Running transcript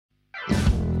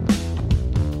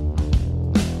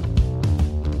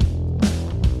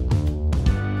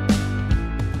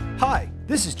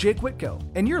This is Jake Whitko,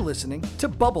 and you're listening to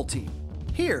Bubble Team.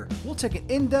 Here, we'll take an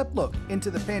in-depth look into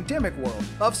the pandemic world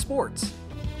of sports.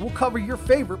 We'll cover your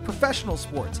favorite professional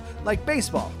sports like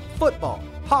baseball, football,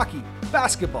 hockey,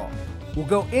 basketball. We'll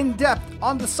go in-depth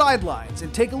on the sidelines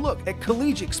and take a look at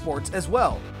collegiate sports as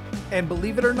well. And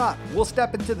believe it or not, we'll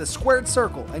step into the squared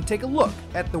circle and take a look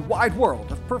at the wide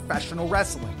world of professional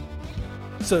wrestling.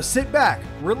 So sit back,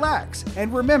 relax,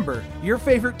 and remember, your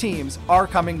favorite teams are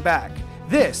coming back.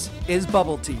 This is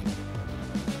Bubble Team.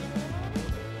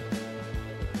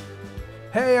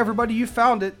 Hey everybody, you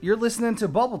found it. You're listening to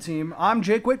Bubble Team. I'm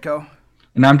Jake Whitko.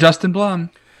 And I'm Justin Blum.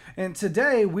 And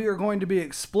today we are going to be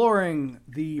exploring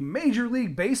the Major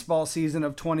League Baseball season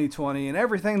of 2020 and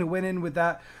everything that went in with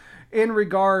that in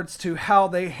regards to how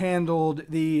they handled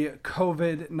the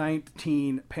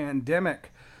COVID-19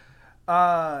 pandemic.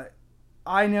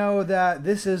 I know that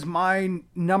this is my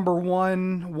number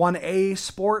 1A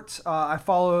sport. I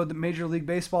follow the Major League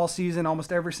Baseball season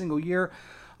almost every single year.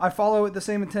 I follow it the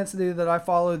same intensity that I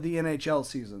follow the NHL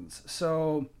seasons.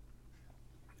 So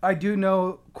I do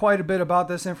know quite a bit about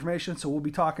this information, so we'll be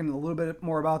talking a little bit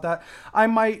more about that. I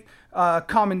might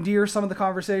commandeer some of the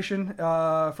conversation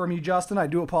from you, Justin. I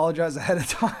do apologize ahead of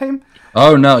time.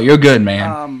 Oh, no, you're good,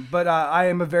 man. But I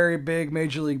am a very big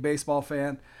Major League Baseball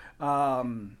fan.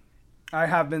 I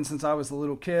have been since I was a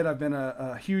little kid. I've been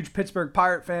a huge Pittsburgh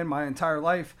Pirate fan my entire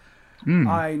life.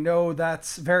 I know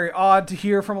that's very odd to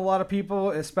hear from a lot of people,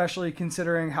 especially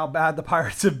considering how bad the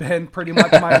Pirates have been pretty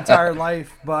much my entire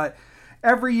life. But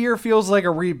every year feels like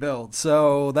a rebuild,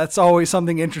 so that's always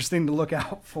something interesting to look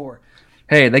out for.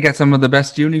 Hey, they got some of the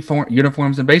best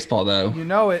uniforms in baseball, though. You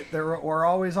know it. We're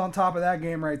always on top of that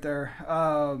game right there.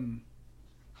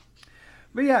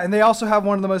 But yeah, and they also have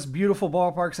one of the most beautiful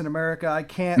ballparks in America. I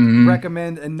can't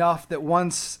recommend enough that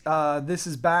once this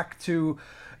is back to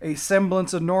a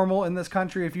semblance of normal in this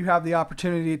country, if you have the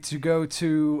opportunity to go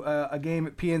to a game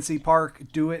at PNC Park,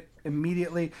 do it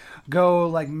immediately. Go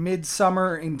like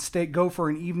midsummer and go for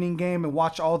an evening game and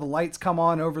watch all the lights come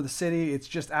on over the city. It's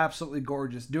just absolutely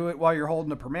gorgeous. Do it while you're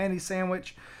holding a Permane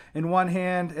sandwich in one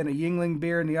hand and a Yuengling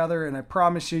beer in the other, and I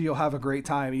promise you'll have a great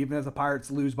time, even if the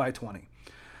Pirates lose by 20.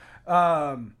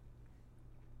 But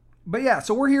yeah,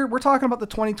 so we're talking about the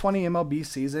 2020 MLB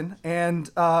season, and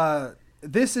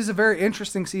this is a very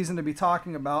interesting season to be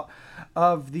talking about.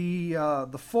 Of the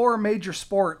four major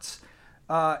sports,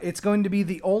 it's going to be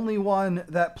the only one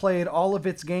that played all of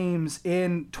its games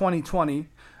in 2020.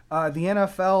 The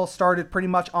NFL started pretty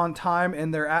much on time,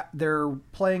 and they're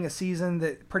playing a season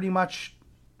that pretty much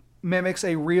mimics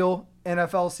a real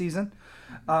NFL season.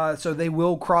 So they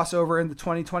will cross over into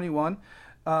 2021.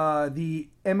 The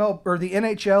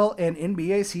NHL and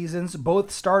NBA seasons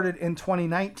both started in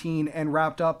 2019 and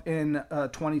wrapped up in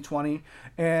 2020,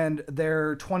 and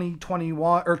their 2020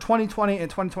 and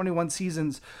 2021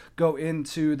 seasons go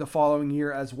into the following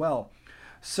year as well.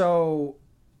 So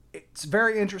it's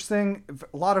very interesting.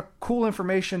 A lot of cool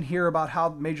information here about how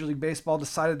Major League Baseball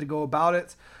decided to go about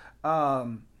it.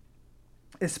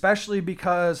 Especially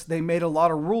because they made a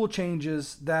lot of rule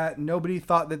changes that nobody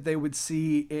thought that they would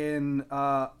see in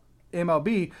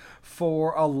MLB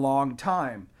for a long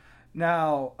time.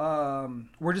 Now,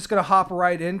 we're just going to hop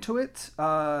right into it.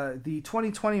 The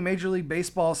 2020 Major League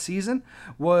Baseball season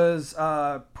was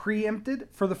preempted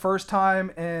for the first time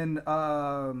in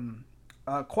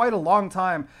quite a long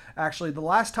time. Actually, the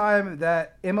last time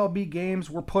that MLB games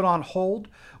were put on hold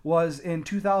was in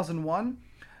 2001.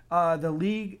 The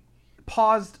league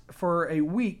paused for a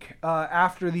week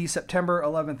after the September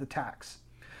 11th attacks.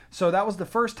 So that was the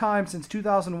first time since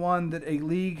 2001 that a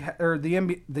league or the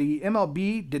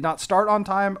MLB did not start on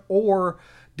time or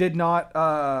did not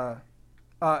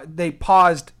they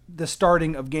paused the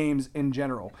starting of games in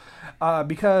general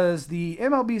because the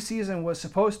MLB season was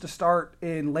supposed to start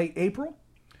in late April,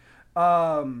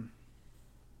 and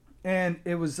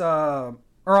it was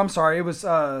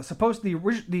supposed to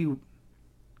the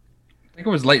I think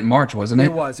it was late March, wasn't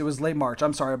it? It was late March.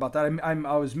 I'm sorry about that.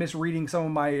 I was misreading some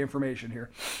of my information here.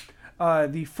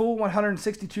 The full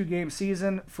 162 game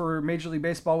season for Major League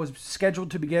Baseball was scheduled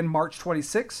to begin March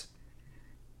 26.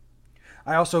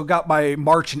 I also got my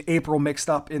March and April mixed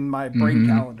up in my brain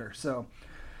calendar. So,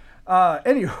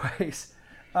 anyways,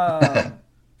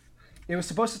 it was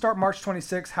supposed to start March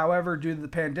 26. However, due to the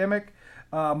pandemic,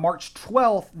 March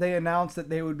 12th, they announced that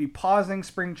they would be pausing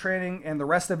spring training and the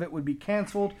rest of it would be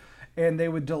canceled. And they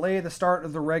would delay the start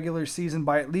of the regular season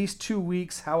by at least 2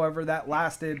 weeks. However, that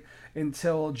lasted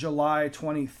until July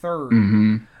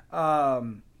 23rd.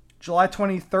 July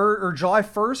 23rd or July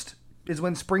 1st is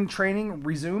when spring training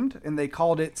resumed, and they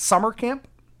called it summer camp,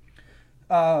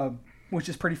 which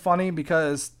is pretty funny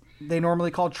because they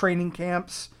normally call training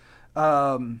camps,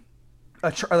 like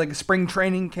a spring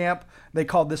training camp. They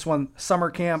called this one summer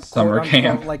camp. Summer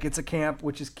camp. Like it's a camp,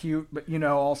 which is cute, but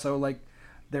also like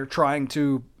they're trying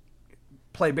to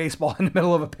play baseball in the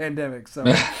middle of a pandemic. So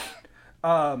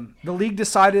the league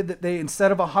decided that they,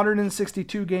 instead of a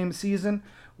 162 game season,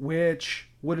 which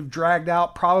would have dragged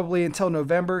out probably until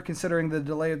November, considering the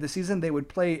delay of the season, they would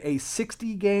play a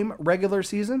 60 game regular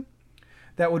season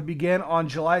that would begin on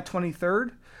July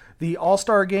 23rd. The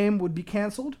All-Star game would be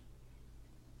canceled.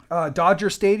 Dodger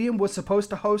Stadium was supposed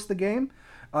to host the game.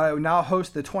 It would now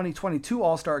host the 2022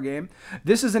 All-Star game.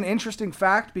 This is an interesting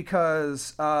fact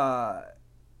because I'm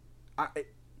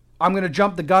going to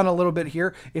jump the gun a little bit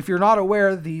here. If you're not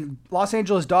aware, the Los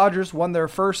Angeles Dodgers won their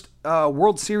first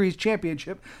World Series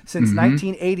championship since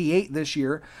 1988 this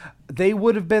year. They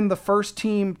would have been the first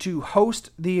team to host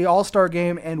the All-Star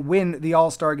game and win the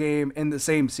All-Star game in the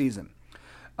same season.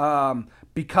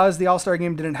 Because the All-Star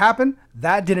game didn't happen,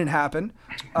 that didn't happen,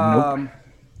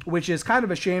 which is kind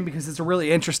of a shame because it's a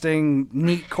really interesting,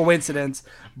 neat coincidence.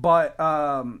 But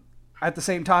at the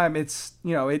same time, it's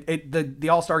the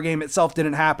All-Star game itself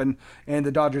didn't happen, and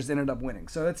the Dodgers ended up winning.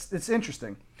 So it's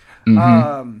interesting.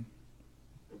 Another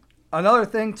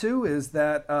thing too is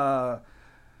that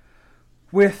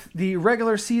with the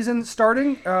regular season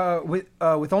starting,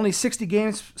 with only 60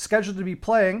 games scheduled to be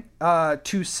playing,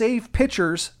 to save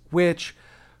pitchers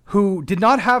who did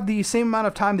not have the same amount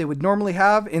of time they would normally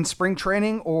have in spring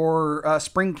training or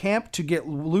spring camp to get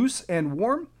loose and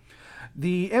warm,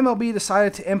 the MLB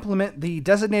decided to implement the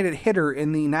designated hitter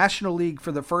in the National League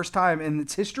for the first time in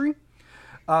its history.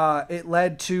 It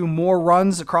led to more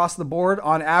runs across the board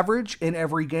on average in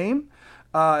every game.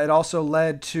 It also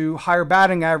led to higher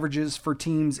batting averages for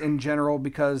teams in general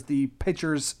because the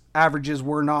pitchers' averages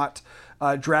were not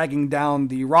dragging down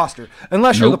the roster.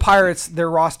 Unless you're the Pirates, their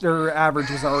roster average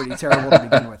is already terrible to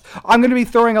begin with. I'm going to be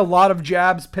throwing a lot of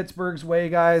jabs Pittsburgh's way,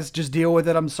 guys. Just deal with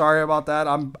it. I'm sorry about that.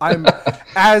 I'm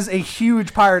as a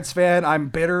huge Pirates fan, I'm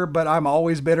bitter, but I'm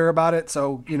always bitter about it.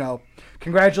 So,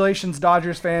 congratulations,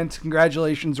 Dodgers fans.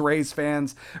 Congratulations, Rays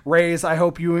fans. Rays, I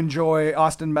hope you enjoy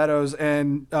Austin Meadows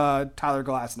and Tyler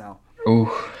Glasnow.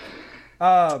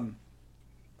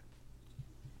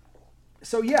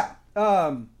 So, yeah.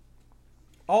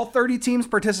 All 30 teams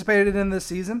participated in this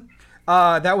season.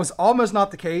 That was almost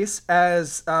not the case,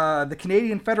 as the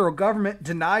Canadian federal government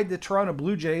denied the Toronto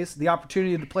Blue Jays the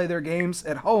opportunity to play their games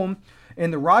at home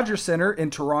in the Rogers Centre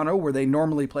in Toronto, where they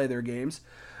normally play their games.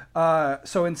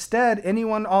 So instead,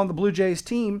 anyone on the Blue Jays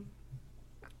team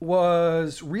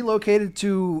was relocated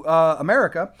to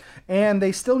America, and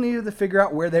they still needed to figure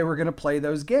out where they were going to play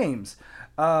those games.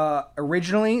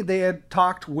 Originally, they had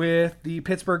talked with the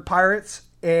Pittsburgh Pirates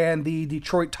and the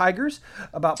Detroit Tigers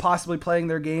about possibly playing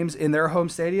their games in their home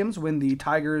stadiums when the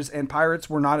Tigers and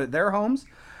Pirates were not at their homes.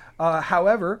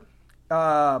 However,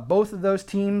 both of those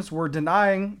teams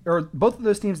denied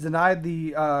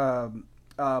the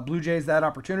Blue Jays that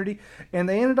opportunity, and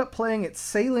they ended up playing at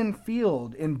Sahlen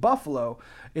Field in Buffalo.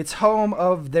 It's home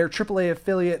of their AAA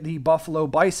affiliate, the Buffalo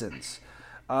Bisons.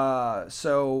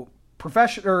 So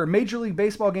Major League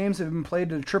Baseball games have been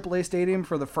played at a AAA stadium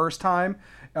for the first time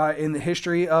in the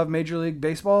history of Major League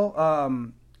Baseball,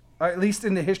 at least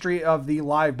in the history of the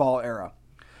live ball era.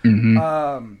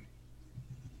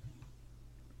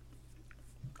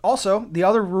 Also, the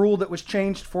other rule that was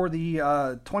changed for the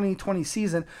 2020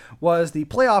 season was the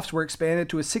playoffs were expanded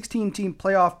to a 16-team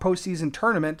playoff postseason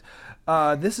tournament.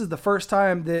 This is the first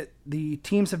time that the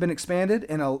teams have been expanded,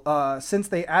 and since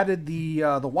they added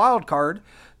the wild card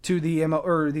to the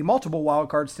the multiple wild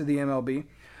cards to the MLB,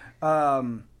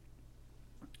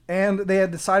 and they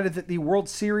had decided that the World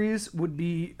Series would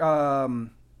be. That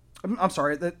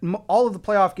all of the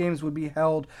playoff games would be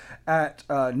held at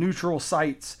neutral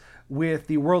sites, with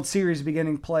the World Series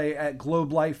beginning play at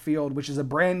Globe Life Field, which is a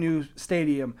brand new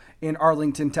stadium in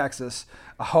Arlington, Texas,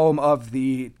 a home of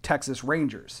the Texas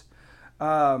Rangers.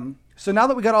 So now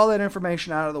that we got all that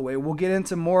information out of the way, we'll get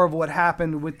into more of what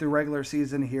happened with the regular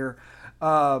season here.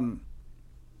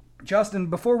 Justin,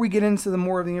 before we get into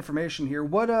more of the information here,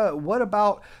 what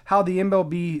about how the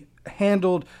MLB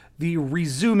handled the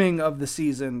resuming of the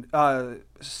season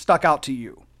stuck out to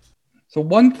you? So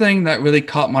one thing that really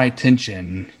caught my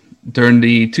attention during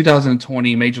the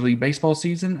 2020 Major League Baseball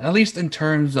season, at least in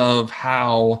terms of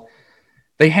how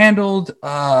they handled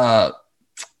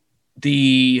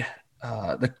the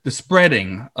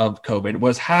spreading of COVID,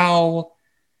 was how,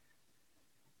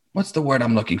 what's the word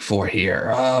I'm looking for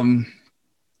here?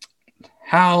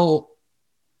 How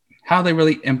they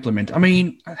really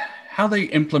how they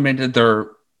implemented their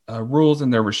rules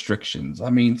and their restrictions. I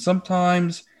mean,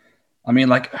 sometimes I mean,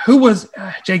 like, who was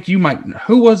Jake? You might.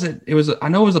 Who was it? It was. I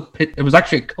know it was It was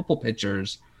actually a couple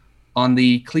pitchers on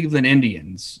the Cleveland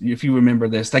Indians. If you remember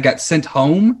this, they got sent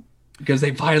home because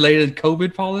they violated the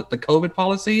COVID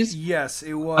policies. Yes,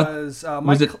 it was,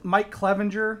 Mike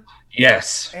Clevenger.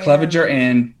 Yes, Clevenger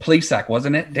and Plesac,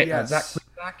 wasn't it? Yes. Zach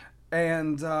Plesac?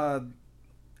 And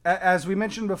as we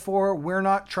mentioned before, we're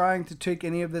not trying to take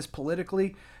any of this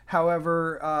politically.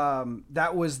 However,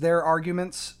 that was their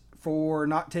arguments for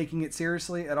not taking it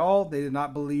seriously at all. They did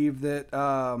not believe that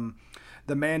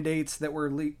the mandates that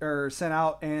were sent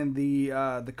out and the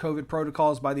COVID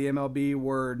protocols by the MLB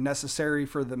were necessary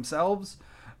for themselves.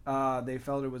 They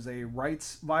felt it was a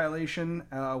rights violation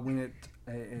when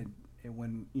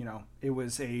it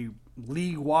was a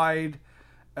league-wide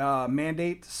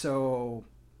mandate. So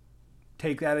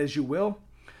take that as you will.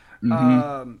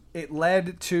 Mm-hmm. It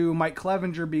led to Mike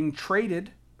Clevenger being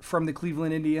traded from the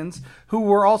Cleveland Indians, who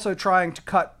were also trying to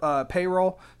cut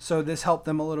payroll, so this helped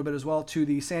them a little bit as well, to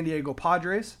the San Diego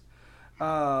Padres.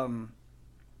 However,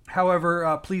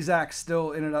 Plesac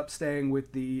still ended up staying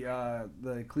with the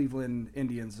Cleveland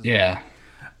Indians as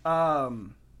well.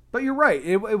 But you're right,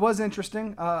 it was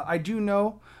interesting. I do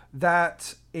know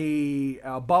that a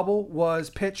bubble was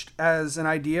pitched as an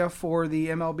idea for the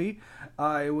MLB.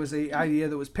 It was an idea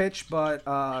that was pitched, but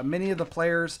many of the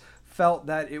players felt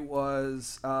that it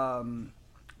was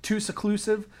too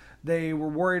seclusive. They were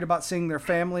worried about seeing their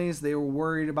families. They were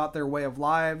worried about their way of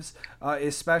lives,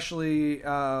 especially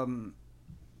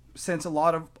since a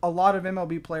lot of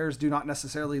MLB players do not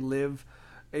necessarily live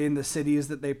in the cities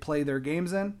that they play their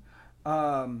games in,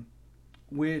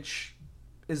 which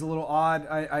is a little odd.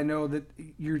 I know that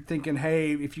you're thinking,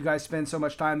 hey, if you guys spend so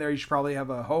much time there, you should probably have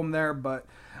a home there, but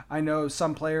I know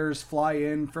some players fly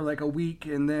in for like a week,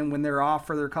 and then when they're off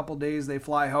for their couple days, they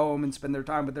fly home and spend their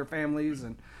time with their families.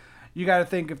 And you got to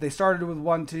think, if they started with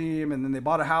one team and then they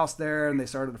bought a house there and they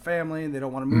started a family and they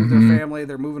don't want to move their family,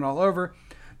 they're moving all over.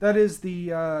 That is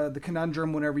the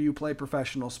conundrum whenever you play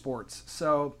professional sports.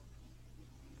 So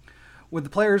with the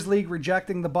Players League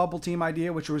rejecting the bubble team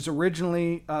idea, which was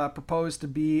originally proposed to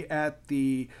be at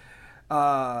the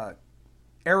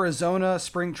Arizona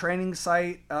spring training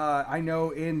site. I know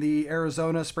in the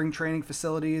Arizona spring training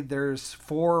facility, there's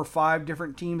 4 or 5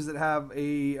 different teams that have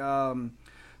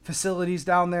facilities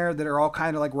down there that are all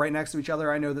kind of like right next to each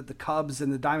other. I know that the Cubs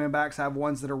and the Diamondbacks have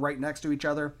ones that are right next to each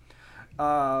other.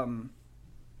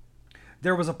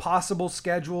 There was a possible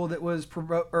schedule that was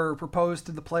proposed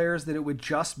to the players that it would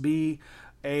just be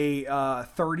a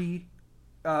 30,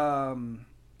 a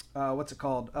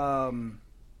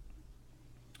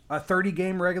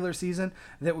 30-game regular season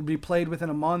that would be played within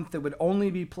a month, that would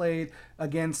only be played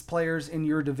against players in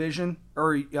your division,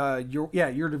 or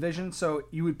your division. So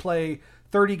you would play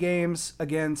 30 games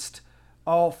against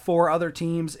all 4 other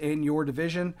teams in your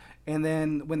division, and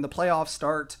then when the playoffs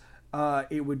start,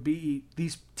 it would be,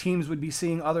 these teams would be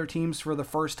seeing other teams for the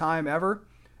first time ever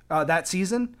that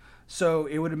season. So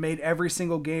it would have made every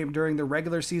single game during the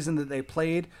regular season that they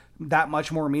played that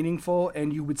much more meaningful.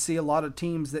 And you would see a lot of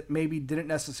teams that maybe didn't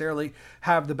necessarily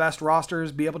have the best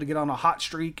rosters be able to get on a hot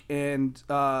streak and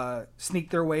sneak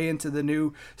their way into the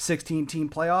new 16-team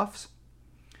playoffs.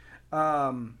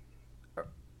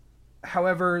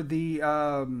 However,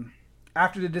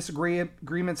 after the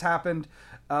disagreements happened,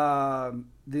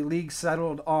 the league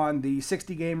settled on the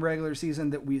 60-game regular season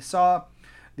that we saw.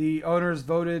 The owners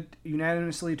voted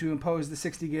unanimously to impose the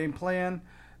 60-game plan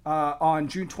on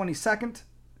June 22nd.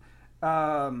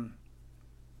 A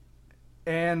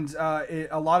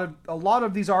lot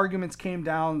of these arguments came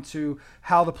down to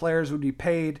how the players would be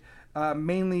paid,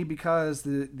 mainly because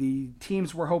the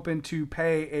teams were hoping to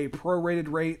pay a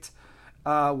prorated rate,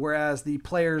 whereas the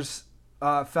players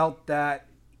felt that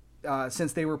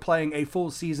since they were playing a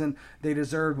full season, they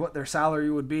deserved what their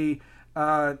salary would be.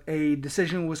 A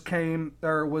decision was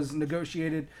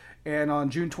negotiated, and on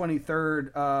June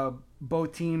 23rd,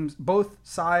 both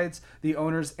sides, the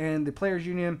owners and the players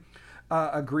union,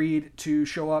 agreed to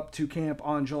show up to camp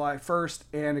on July 1st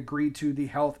and agreed to the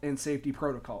health and safety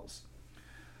protocols.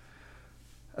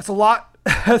 That's a lot.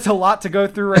 That's a lot to go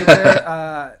through right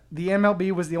there. The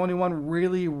MLB was the only one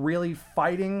really, really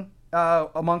fighting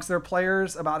amongst their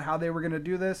players about how they were going to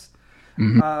do this.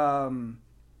 Mm-hmm.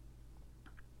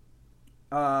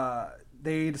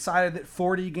 They decided that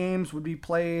 40 games would be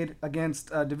played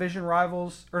against against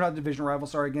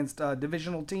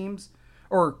divisional teams,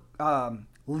 or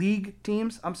league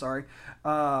teams. I'm sorry.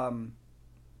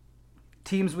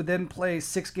 teams would then play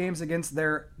 6 games against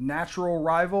their natural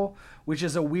rival, which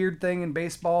is a weird thing in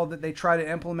baseball that they try to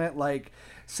implement. Like,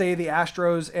 say the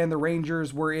Astros and the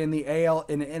Rangers were in the AL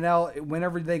and NL.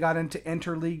 Whenever they got into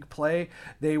interleague play,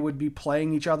 they would be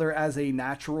playing each other as a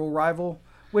natural rival,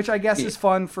 which I guess is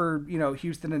fun for,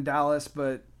 Houston and Dallas,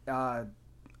 but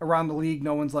around the league,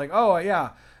 no one's like, oh,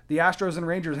 yeah, the Astros and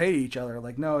Rangers hate each other.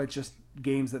 Like, no, it's just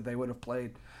games that they would have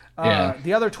played.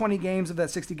 The other 20 games of that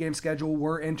 60-game schedule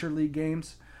were interleague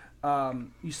games.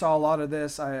 You saw a lot of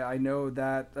this. I know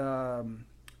that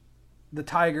the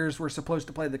Tigers were supposed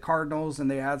to play the Cardinals, and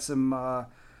they had some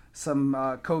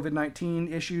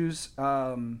COVID-19 issues.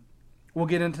 We'll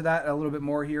get into that a little bit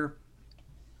more here.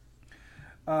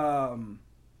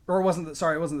 Or it wasn't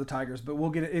the Tigers, but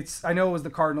we'll get it. I know it was the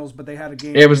Cardinals, but they had a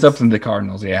game. It was definitely the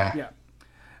Cardinals, yeah. Yeah.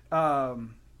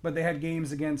 But they had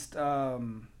games against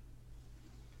an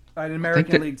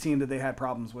American League team that they had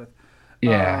problems with.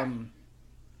 Yeah.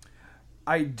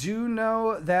 I do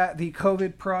know that the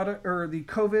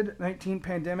COVID-19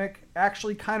 pandemic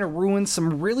actually kind of ruined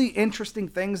some really interesting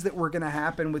things that were going to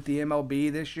happen with the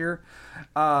MLB this year.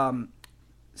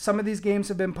 Some of these games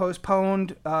have been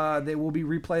postponed. They will be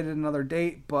replayed at another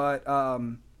date, but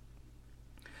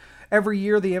every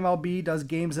year the MLB does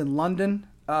games in London.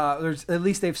 At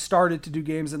least they've started to do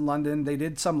games in London. They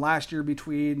did some last year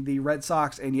between the Red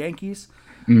Sox and Yankees.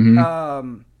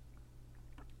 Mm-hmm.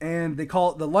 And they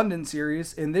call it the London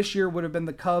series. And this year would have been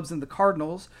the Cubs and the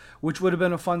Cardinals, which would have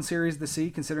been a fun series to see,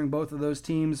 considering both of those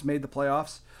teams made the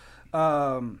playoffs.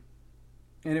 And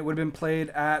it would have been played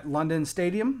at London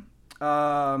Stadium.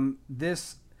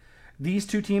 These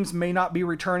two teams may not be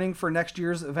returning for next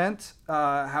year's event.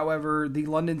 However, the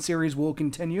London series will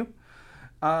continue.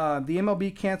 The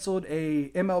MLB canceled a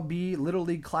MLB Little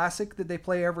League Classic that they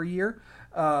play every year.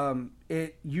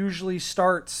 It usually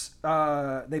starts,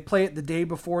 they play it the day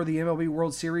before the MLB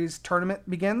World Series tournament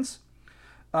begins.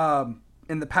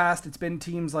 In the past, it's been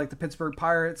teams like the Pittsburgh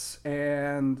Pirates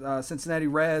and Cincinnati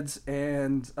Reds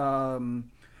and a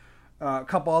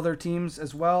couple other teams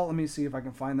as well. Let me see if I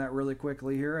can find that really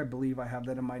quickly here. I believe I have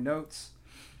that in my notes.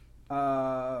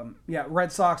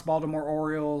 Red Sox, Baltimore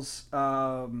Orioles,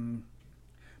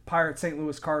 Pirates, St.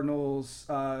 Louis Cardinals,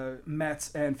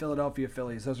 Mets, and Philadelphia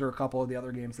Phillies. Those are a couple of the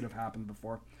other games that have happened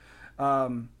before.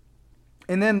 And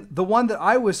then the one that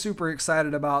I was super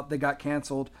excited about that got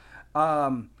canceled,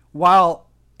 while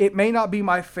it may not be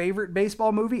my favorite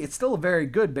baseball movie, it's still a very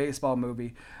good baseball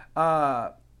movie.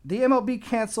 The MLB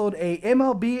canceled a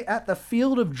MLB at the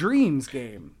Field of Dreams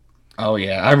game. Oh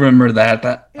yeah, I remember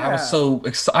that. Yeah. I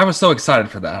was so excited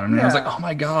for that. I mean, I was like, oh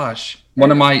my gosh,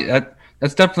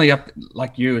 that's definitely up,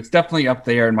 like you. It's definitely up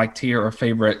there in my tier of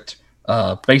favorite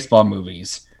baseball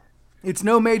movies. It's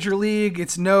no Major League.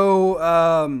 It's no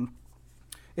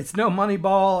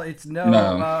Moneyball. It's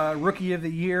no Rookie of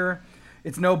the Year.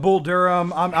 It's no Bull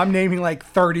Durham. I'm naming like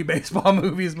 30 baseball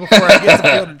movies before I get to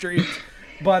Field of Dreams.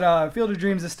 But Field of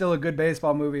Dreams is still a good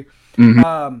baseball movie.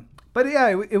 Mm-hmm. But yeah,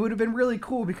 it would have been really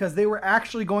cool because they were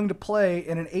actually going to play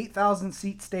in an 8,000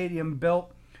 seat stadium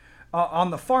built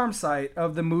on the farm site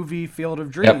of the movie Field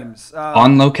of Dreams. Yep.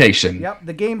 On location. Yep.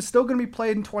 The game's still going to be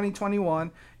played in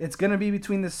 2021. It's going to be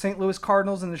between the St. Louis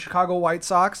Cardinals and the Chicago White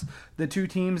Sox, the two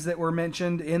teams that were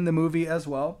mentioned in the movie as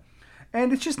well.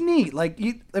 And it's just neat. Like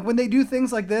when they do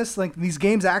things like this, like these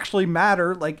games actually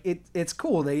matter. Like it's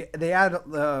cool. They add.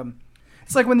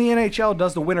 It's like when the NHL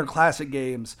does the Winter Classic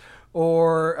games,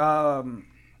 or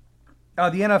the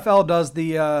NFL does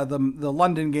the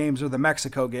London games or the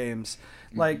Mexico games.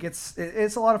 Like it's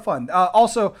a lot of fun.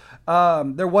 Also,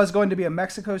 there was going to be a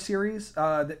Mexico series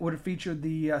that would have featured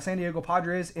the San Diego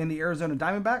Padres and the Arizona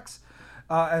Diamondbacks,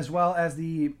 as well as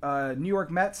the New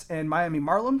York Mets and Miami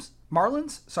Marlins.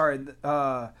 Sorry,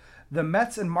 the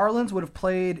Mets and Marlins would have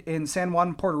played in San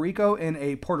Juan, Puerto Rico, in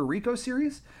a Puerto Rico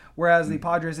series, whereas the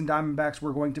Padres and Diamondbacks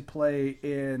were going to play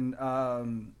in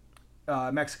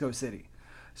Mexico City.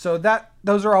 So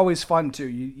those are always fun too.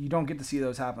 You don't get to see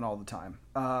those happen all the time.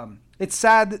 It's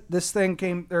sad that the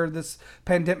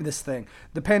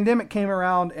pandemic came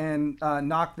around and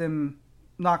knocked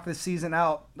this season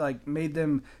out, like made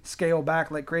them scale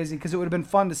back like crazy, because it would have been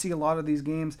fun to see a lot of these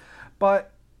games.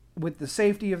 But with the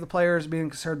safety of the players being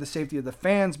concerned, the safety of the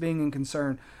fans being in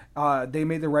concern, they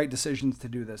made the right decisions to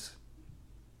do this.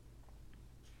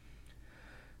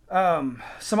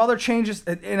 Some other changes,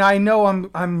 and I know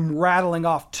I'm rattling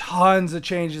off tons of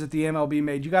changes that the MLB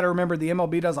made. You got to remember, the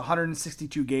MLB does a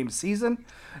 162 game season.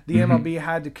 The MLB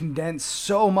had to condense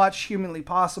so much humanly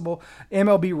possible.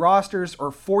 MLB rosters are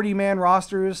 40-man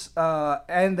rosters,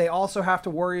 and they also have to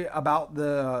worry about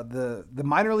the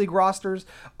minor league rosters,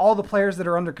 all the players that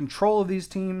are under control of these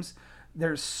teams.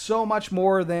 there's so much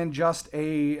more than just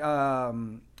a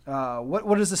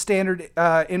what is the standard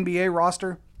NBA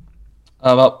roster?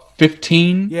 About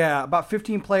 15. Yeah, about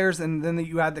 15 players, and then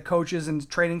you add the coaches and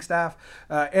training staff.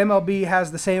 MLB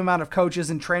has the same amount of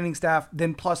coaches and training staff,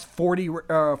 then plus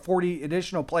 40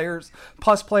 additional players,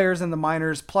 plus players in the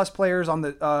minors, plus players on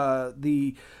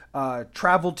the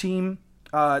travel team.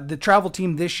 The travel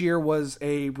team this year was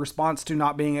a response to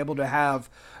not being able to have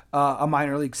a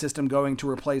minor league system going to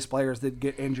replace players that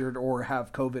get injured or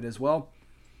have COVID as well.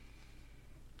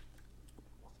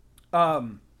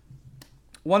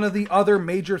 One of the other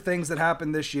major things that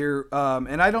happened this year,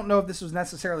 and I don't know if this was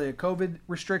necessarily a COVID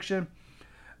restriction.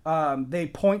 They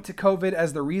point to COVID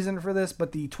as the reason for this,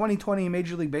 but the 2020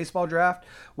 Major League Baseball draft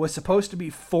was supposed to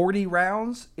be 40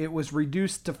 rounds. It was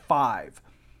reduced to 5.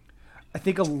 I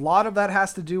think a lot of that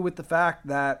has to do with the fact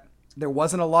that there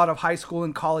wasn't a lot of high school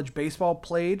and college baseball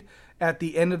played at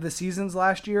the end of the seasons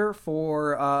last year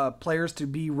for players to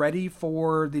be ready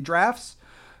for the drafts.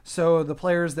 So the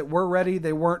players that were ready,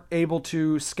 they weren't able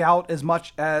to scout as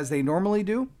much as they normally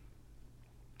do,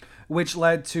 which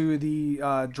led to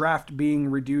the draft being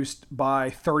reduced by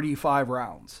 35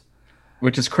 rounds.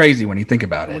 Which is crazy when you think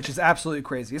about it. Which is absolutely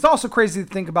crazy. It's also crazy to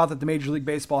think about that the Major League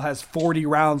Baseball has 40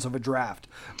 rounds of a draft.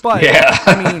 But, yeah.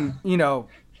 I mean,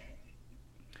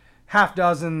 half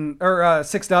dozen, or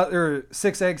 6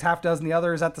 eggs, half dozen the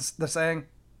other. Is that the saying?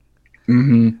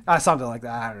 Mm-hmm. Something like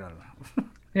that. I don't know.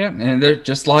 Yeah, and they're it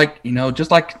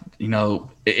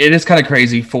is kind of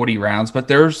crazy, 40 rounds, but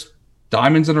there's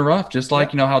diamonds in the rough, just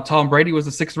like, how Tom Brady was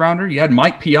a 6th rounder. You had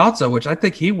Mike Piazza, which I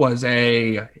think he was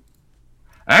I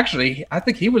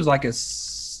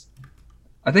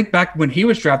think back when he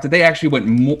was drafted, they actually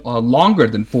went longer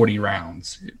than 40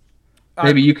 rounds.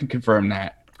 Maybe you can confirm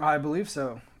that. I believe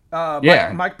so.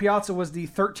 Yeah. Mike Piazza was the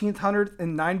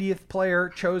 1,390th player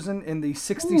chosen in the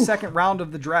 62nd round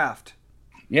of the draft.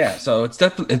 Yeah, so it's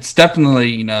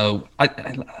definitely, I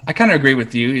kind of agree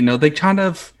with you. They kind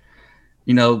of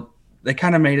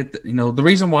made it, the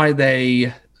reason why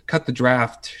they cut the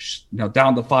draft,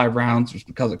 down to 5 rounds was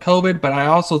because of COVID. But I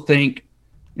also think,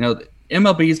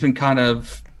 MLB has been kind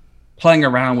of playing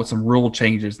around with some rule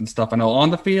changes and stuff. I know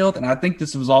on the field, and I think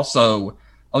this was also,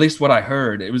 at least what I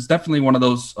heard, it was definitely one of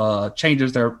those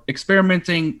changes they're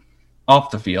experimenting off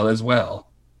the field as well.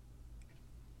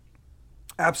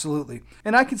 Absolutely.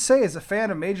 And I could say, as a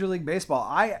fan of Major League Baseball,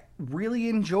 I really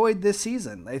enjoyed this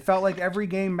season. It felt like every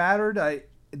game mattered.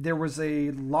 There was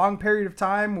a long period of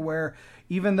time where,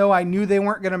 even though I knew they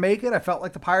weren't going to make it, I felt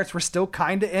like the Pirates were still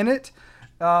kind of in it.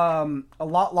 A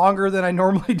lot longer than I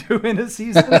normally do in a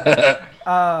season.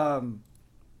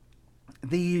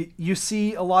 You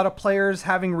see a lot of players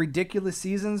having ridiculous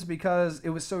seasons because it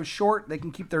was so short. They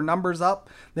can keep their numbers up.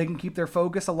 They can keep their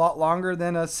focus a lot longer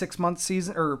than a 6-month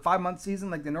season or 5-month season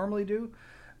like they normally do.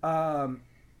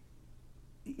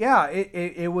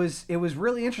 It was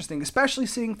really interesting, especially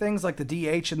seeing things like the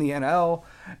DH in the NL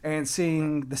and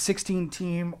seeing the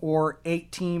 16-team or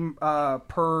 8-team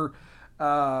per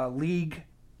league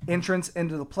entrance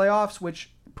into the playoffs, which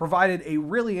provided a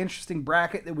really interesting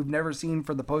bracket that we've never seen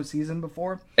for the postseason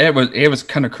before. It was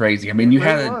kind of crazy. I mean, you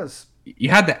had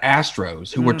the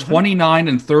Astros who were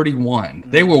 29-31.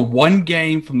 They were 1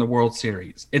 game from the World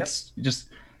Series. It's just,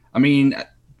 I think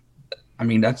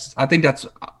that's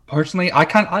personally,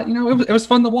 it was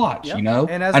fun to watch. Yep.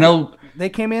 And they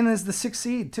came in as the 6th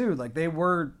seed too. Like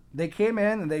they came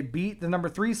in and they beat the number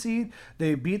 3 seed,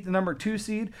 they beat the number 2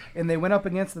 seed, and they went up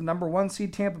against the number 1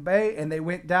 seed Tampa Bay, and they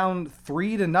went down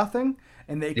 3-0,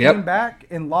 and they came back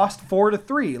and lost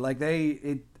 4-3. Like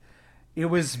it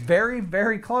was very,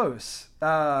 very close.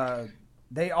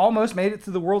 They almost made it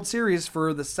to the World Series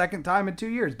for the 2nd time in 2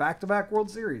 years, back-to-back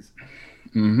World Series.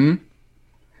 Mm-hmm.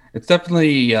 It's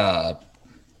definitely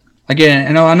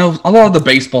again, I know a lot of the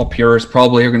baseball purists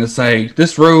probably are going to say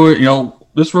this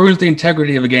ruins the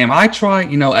integrity of a game. I try,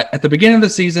 at the beginning of the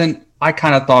season, I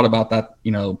kind of thought about that,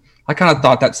 I kind of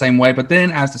thought that same way. But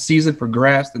then as the season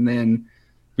progressed and then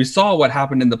we saw what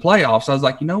happened in the playoffs, I was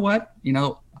like, you know what?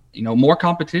 More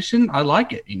competition. I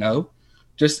like it, it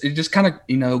just kind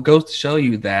of, goes to show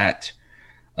you that,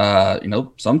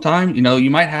 sometimes, you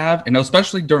might have,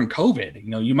 especially during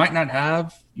COVID, you might not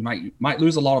have, you might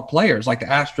lose a lot of players like the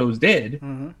Astros did,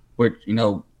 which,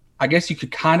 I guess you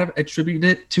could kind of attribute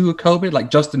it to a COVID, like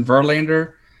Justin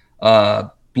Verlander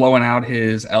blowing out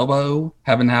his elbow,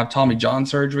 having to have Tommy John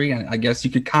surgery. And I guess you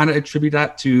could kind of attribute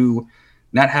that to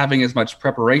not having as much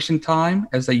preparation time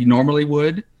as they normally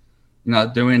would,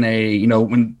 doing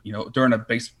during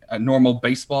a normal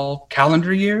baseball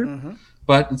calendar year.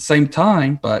 But at the same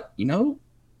time,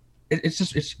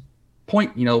 it's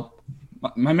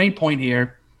my main point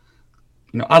here,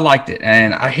 I liked it,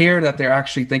 and I hear that they're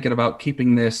actually thinking about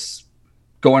keeping this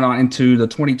going on into the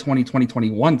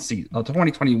 2021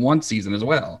 season as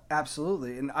well.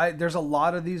 Absolutely. And there's a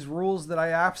lot of these rules that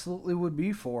I absolutely would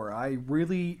be for. I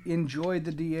really enjoyed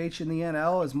the DH in the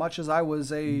NL as much as I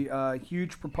was a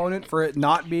huge proponent for it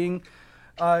not being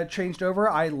changed over.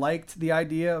 I liked the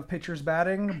idea of pitchers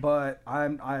batting, but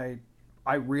I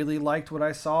really liked what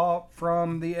I saw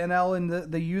from the NL and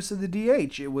the use of the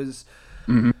DH. It was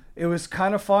it was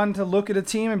kind of fun to look at a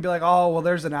team and be like, oh, well,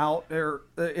 there's an out, or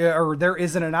there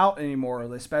isn't an out anymore,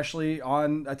 especially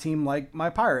on a team like my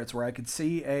Pirates, where I could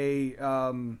see a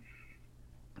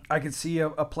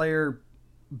player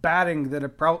batting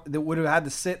that would have had to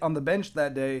sit on the bench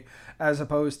that day, as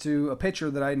opposed to a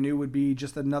pitcher that I knew would be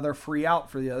just another free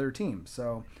out for the other team.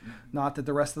 So, not that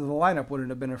the rest of the lineup wouldn't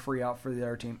have been a free out for the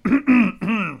other team.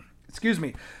 Excuse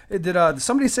me. Did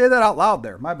somebody say that out loud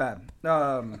there? My bad.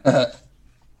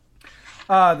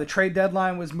 The trade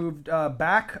deadline was moved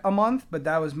back a month, but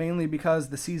that was mainly because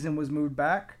the season was moved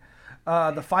back.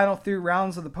 The final 3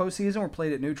 rounds of the postseason were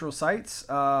played at neutral sites.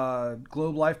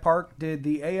 Globe Life Park did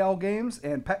the AL games,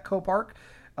 and Petco Park,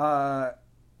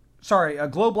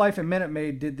 Globe Life and Minute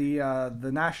Maid did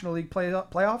the National League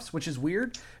playoffs, which is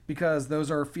weird because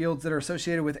those are fields that are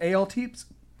associated with AL teams.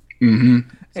 Mm-hmm.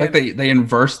 It's like they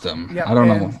inversed them. Yeah, I don't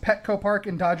know. Petco Park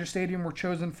and Dodger Stadium were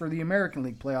chosen for the American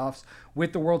League playoffs,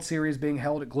 with the World Series being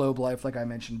held at Globe Life, like I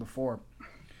mentioned before.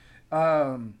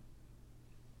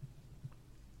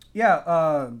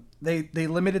 They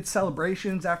limited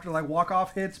celebrations after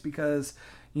walk-off hits because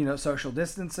social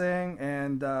distancing,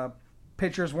 and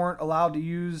pitchers weren't allowed to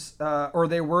use or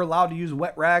they were allowed to use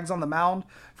wet rags on the mound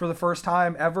for the first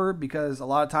time ever, because a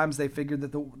lot of times they figured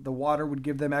that the water would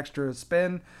give them extra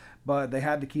spin, but they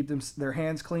had to keep their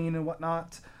hands clean and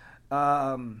whatnot.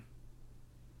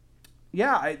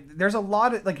 There's a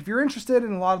lot of, if you're interested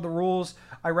in a lot of the rules,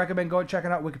 I recommend going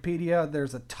checking out Wikipedia.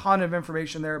 There's a ton of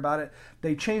information there about it.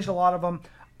 They changed a lot of them.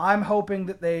 I'm hoping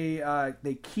that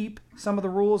they keep some of the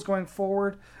rules going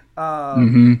forward.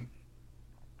 I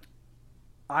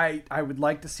would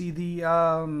like to see the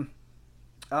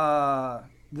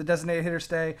designated hitter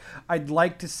stay. I'd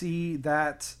like to see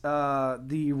that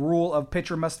the rule of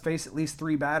pitcher must face at least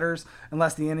 3 batters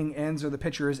unless the inning ends or the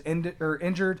pitcher is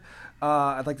injured.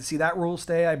 I'd like to see that rule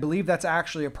stay. I believe that's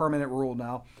actually a permanent rule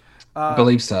now. I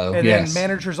believe so, and yes. then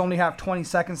managers only have 20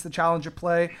 seconds to challenge a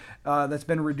play. That's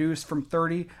been reduced from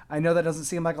 30. I know that doesn't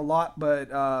seem like a lot, but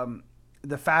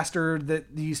the faster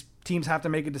that these teams have to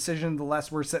make a decision, the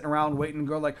less we're sitting around waiting and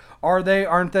go are they,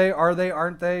 aren't they, are they,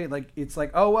 aren't they? It's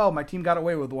oh, well, my team got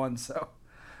away with one. So,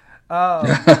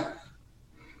 but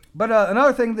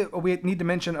another thing that we need to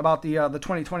mention about the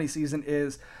 2020 season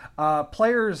is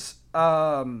players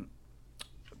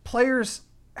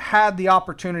had the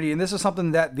opportunity, and this is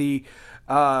something that the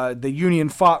union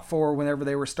fought for whenever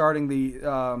they were starting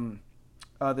the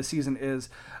season, is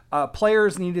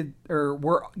players needed or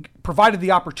were provided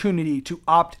the opportunity to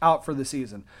opt out for the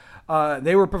season.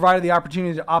 They were provided the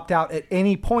opportunity to opt out at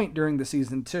any point during the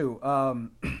season too.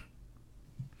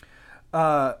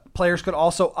 Players could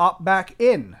also opt back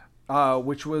in,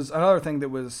 which was another thing that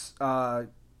was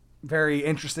very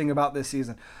interesting about this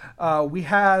season. We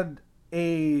had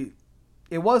it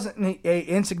wasn't a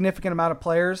insignificant amount of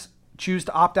players choose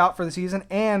to opt out for the season,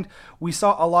 and we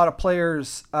saw a lot of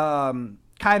players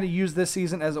kind of use this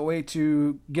season as a way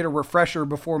to get a refresher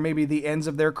before maybe the ends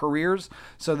of their careers,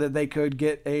 so that they could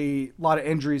get a lot of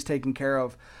injuries taken care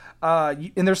of.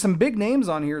 And there's some big names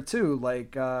on here too,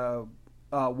 like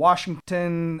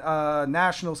Washington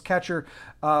Nationals catcher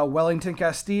Wellington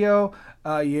Castillo,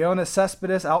 Yoenis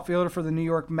Cespedes, outfielder for the New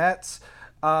York Mets.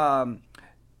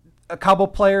 A couple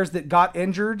players that got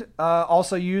injured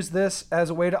also used this as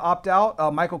a way to opt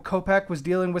out. Michael Kopech was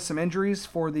dealing with some injuries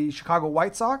for the Chicago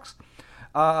White Sox.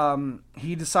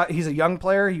 He's a young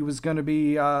player. He was going to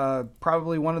be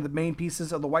probably one of the main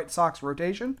pieces of the White Sox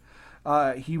rotation.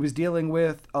 He was dealing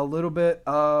with a little bit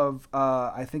of,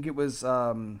 I think it was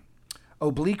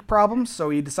oblique problems,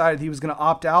 so he decided he was going to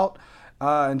opt out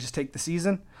and just take the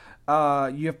season.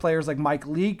 You have players like Mike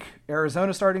Leake,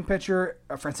 Arizona starting pitcher,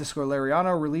 Francisco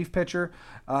Liriano, relief pitcher.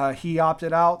 He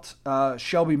opted out.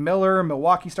 Shelby Miller,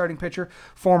 Milwaukee starting pitcher.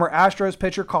 Former Astros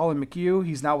pitcher Colin McHugh.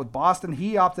 He's now with Boston.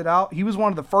 He opted out. He was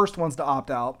one of the first ones to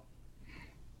opt out.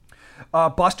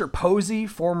 Buster Posey,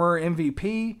 former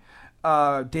MVP.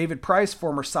 David Price,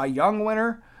 former Cy Young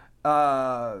winner.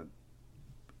 Andrelton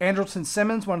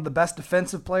Simmons, one of the best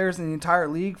defensive players in the entire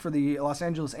league for the Los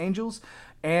Angeles Angels.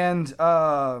 And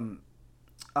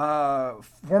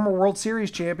former World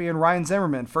Series champion Ryan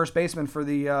Zimmerman, first baseman for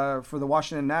the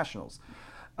Washington Nationals.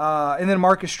 And then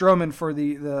Marcus Stroman for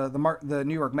the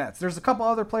New York Mets. There's a couple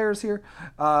other players here.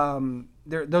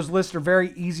 Those lists are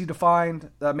very easy to find.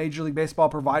 Major League Baseball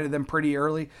provided them pretty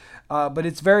early. But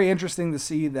it's very interesting to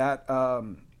see that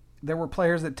there were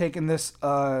players that taken this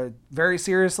very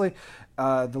seriously.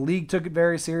 The league took it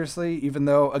very seriously, even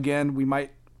though, again, we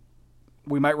might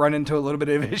run into a little bit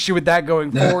of an issue with that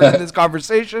going forward in this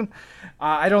conversation.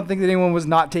 I don't think that anyone was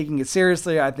not taking it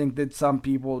seriously. I think that some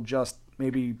people just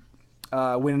maybe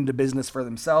went into business for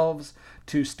themselves,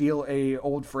 to steal a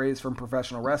old phrase from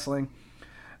professional wrestling.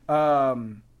 But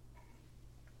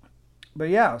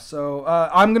yeah, so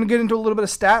I'm going to get into a little bit of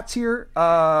stats here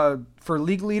for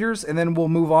league leaders, and then we'll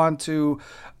move on to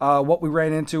what we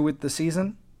ran into with the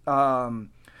season.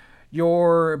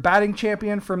 Your batting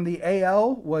champion from the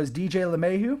AL was DJ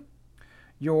LeMahieu.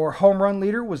 Your home run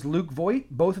leader was Luke Voit.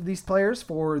 Both of these players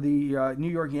for the New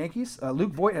York Yankees.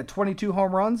 Luke Voit had 22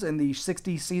 home runs in the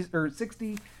 60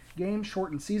 game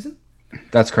shortened season.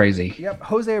 That's crazy. Yep.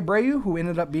 Jose Abreu, who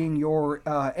ended up being your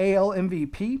AL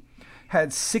MVP,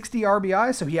 had 60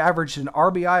 RBI, so he averaged an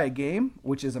RBI a game,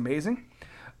 which is amazing.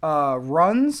 Your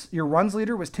runs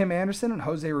leader was Tim Anderson and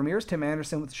Jose Ramirez. Tim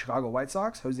Anderson with the Chicago White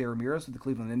Sox, Jose Ramirez with the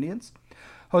Cleveland Indians.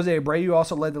 Jose Abreu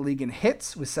also led the league in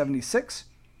hits with 76.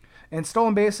 And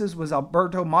stolen bases was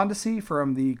Alberto Mondesi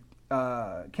from the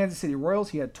Kansas City Royals.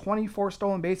 He had 24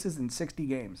 stolen bases in 60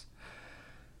 games.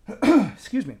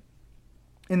 Excuse me.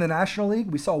 In the National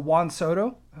League, we saw Juan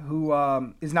Soto, who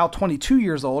is now 22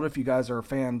 years old. If you guys are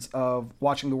fans of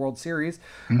watching the World Series,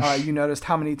 you noticed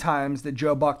how many times that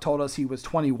Joe Buck told us he was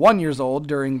 21 years old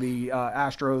during the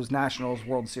Astros-Nationals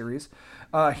World Series.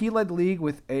 He led the league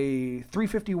with a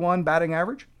 .351 batting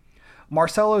average.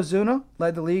 Marcell Ozuna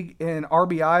led the league in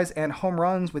RBIs and home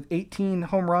runs with 18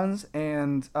 home runs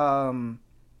and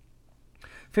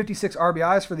 56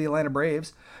 RBIs for the Atlanta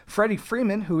Braves. Freddie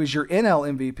Freeman, who is your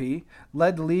NL MVP,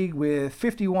 led the league with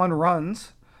 51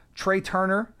 runs. Trey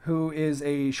Turner, who is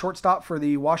a shortstop for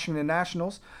the Washington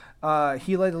Nationals,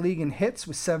 he led the league in hits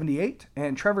with 78.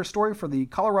 And Trevor Story for the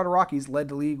Colorado Rockies led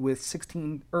the league with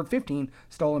 15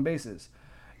 stolen bases.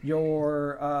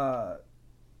 Your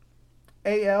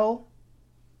AL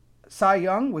Cy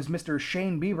Young was Mr.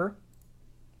 Shane Bieber.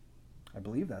 I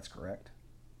believe that's correct.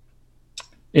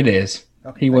 It is.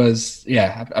 Okay, he was,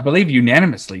 I believe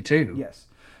unanimously too. Yes.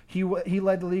 He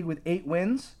led the league with 8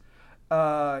 wins.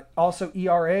 Also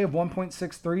ERA of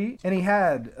 1.63. And he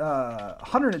had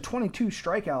 122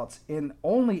 strikeouts in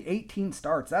only 18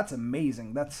 starts. That's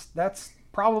amazing. That's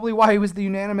probably why he was the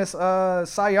unanimous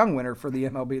Cy Young winner for the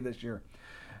MLB this year.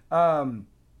 In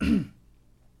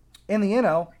the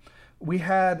NL, we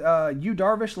had Yu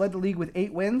Darvish led the league with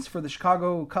 8 wins for the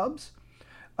Chicago Cubs.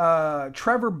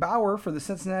 Trevor Bauer for the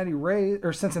Cincinnati Reds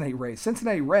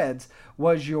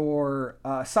was your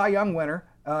Cy Young winner.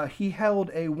 He held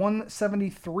a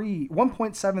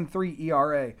 1.73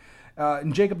 ERA.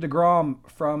 And Jacob deGrom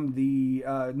from the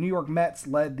New York Mets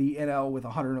led the NL with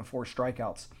 104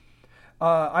 strikeouts.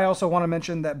 I also want to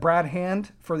mention that Brad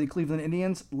Hand for the Cleveland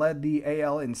Indians led the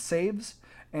AL in saves.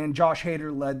 And Josh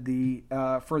Hader led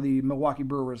for the Milwaukee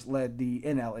Brewers, led the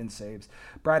NL in saves.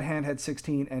 Brad Hand had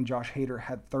 16 and Josh Hader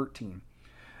had 13.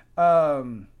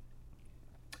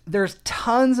 There's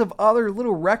tons of other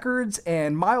little records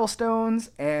and milestones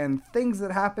and things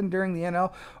that happened during the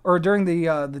NL or during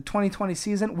the 2020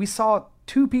 season. We saw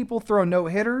 2 people throw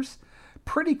no-hitters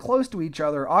pretty close to each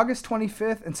other, August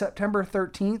 25th and September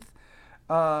 13th.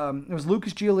 It was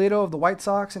Lucas Giolito of the White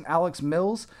Sox and Alex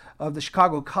Mills of the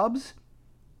Chicago Cubs.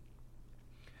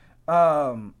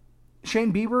 Shane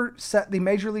Bieber set the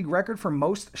Major League record for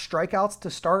most strikeouts to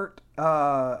start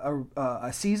a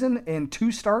season in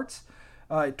 2 starts.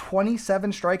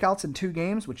 27 strikeouts in 2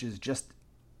 games, which is just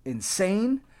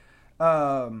insane.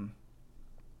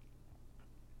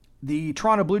 The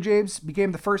Toronto Blue Jays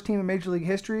became the first team in Major League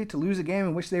history to lose a game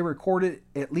in which they recorded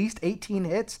at least 18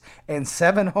 hits and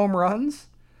 7 home runs.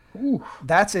 Ooh.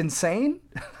 That's insane.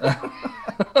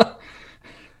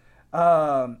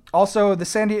 Also, and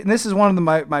this is one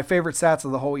of my favorite stats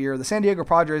of the whole year. The San Diego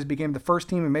Padres became the first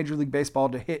team in Major League Baseball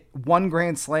to hit 1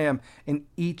 grand slam in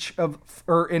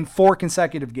in 4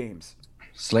 consecutive games.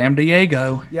 Slam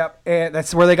Diego. Yep, and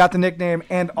that's where they got the nickname.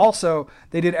 And also,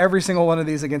 they did every single one of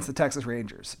these against the Texas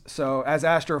Rangers. So, as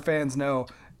Astro fans know,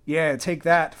 take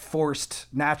that, forced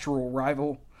natural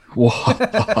rival.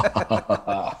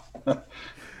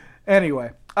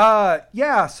 Anyway,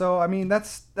 so I mean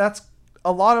that's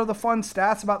a lot of the fun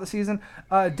stats about the season.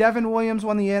 Devin Williams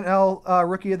won the NL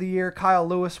Rookie of the Year. Kyle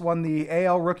Lewis won the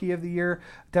AL Rookie of the Year.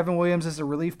 Devin Williams is a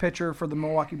relief pitcher for the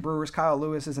Milwaukee Brewers. Kyle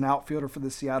Lewis is an outfielder for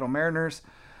the Seattle Mariners.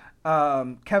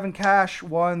 Kevin Cash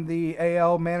won the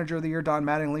AL Manager of the Year. Don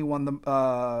Mattingly won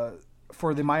the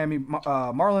for the Miami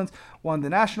Marlins, won the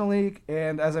National League.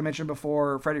 And as I mentioned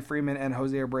before, Freddie Freeman and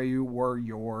Jose Abreu were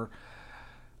your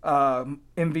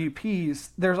MVPs.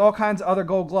 There's all kinds of other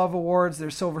Gold Glove awards.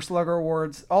 There's Silver Slugger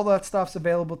awards. All that stuff's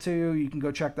available to you. You can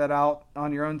go check that out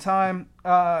on your own time.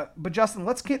 But Justin,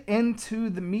 let's get into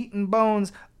the meat and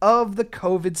bones of the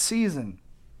COVID season.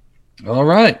 All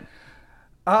right.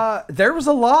 There was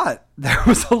a lot. There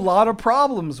was a lot of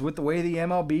problems with the way the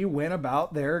MLB went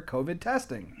about their COVID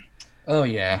testing. Oh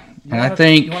yeah, and I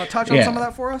think you want to touch on some of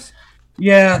that for us.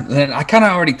 Yeah, and I kind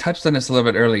of already touched on this a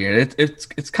little bit earlier.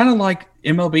 It's kind of like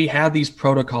MLB had these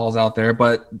protocols out there,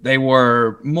 but they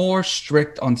were more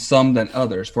strict on some than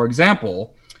others. For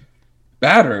example,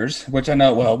 batters, which I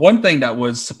know well, one thing that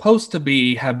was supposed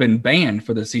to have been banned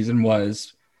for the season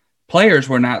was players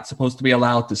were not supposed to be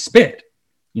allowed to spit.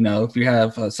 You know, if you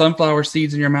have sunflower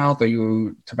seeds in your mouth or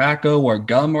you tobacco or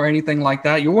gum or anything like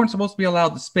that, you weren't supposed to be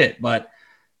allowed to spit. But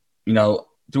you know,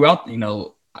 throughout, you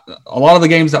know, a lot of the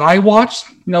games that I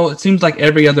watched, you know, it seems like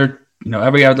every other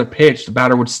pitch, the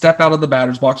batter would step out of the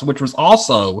batter's box, which was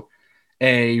also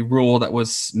a rule that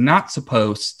was not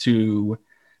supposed to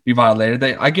be violated.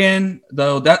 Again,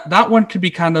 though, that one could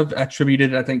be kind of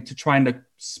attributed, I think, to trying to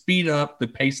speed up the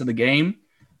pace of the game,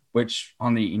 which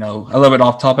on the, you know, a little bit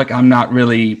off topic, I'm not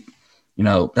really, you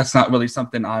know, that's not really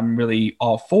something I'm really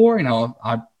all for. You know,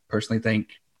 I personally think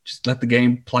just let the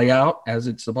game play out as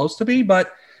it's supposed to be.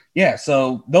 But yeah,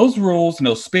 so those rules, you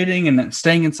know, spitting and then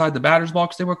staying inside the batter's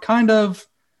box, they were kind of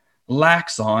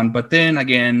lax on. But then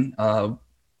again, and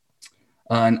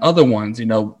other ones, you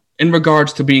know, in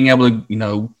regards to being able to, you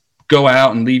know, go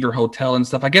out and leave your hotel and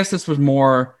stuff, I guess this was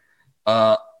more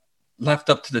left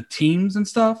up to the teams and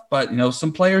stuff. But, you know,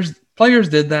 some players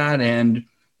did that. And,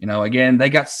 you know, again,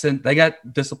 they got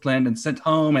disciplined and sent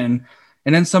home. And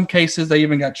in some cases, they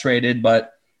even got traded.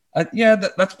 But yeah,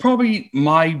 that's probably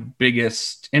my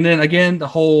biggest. And then again,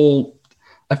 I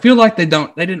feel like they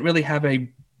didn't really have a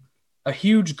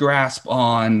huge grasp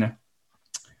on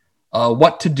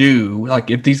what to do. Like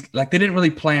they didn't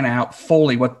really plan out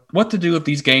fully what to do if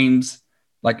these games,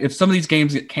 like if some of these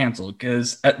games get canceled.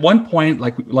 Because at one point,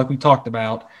 like we talked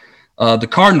about, the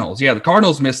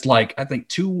Cardinals missed like, I think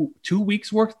 2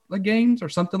 weeks worth of games or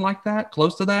something like that,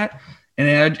 close to that.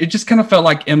 And it just kind of felt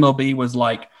like MLB was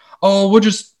like, oh, we'll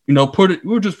just, you know,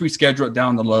 we'll just reschedule it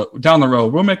down the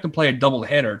road. We'll make them play a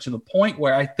doubleheader, to the point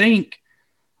where I think,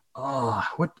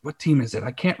 what team is it?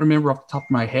 I can't remember off the top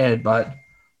of my head, but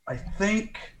I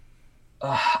think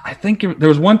there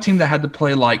was one team that had to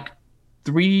play like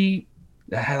three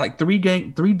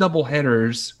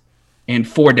doubleheaders in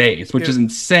 4 days, which is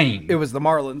insane. It was the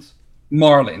Marlins.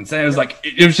 And it was like,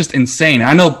 it was just insane.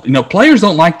 I know, you know, players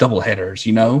don't like doubleheaders,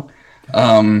 you know.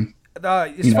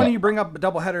 It's funny you bring up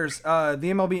doubleheaders.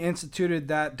 The MLB instituted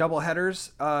that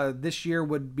doubleheaders this year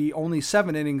would be only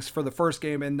 7 innings for the first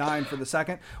game and 9 for the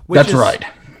second. That's right.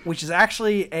 Which is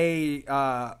actually a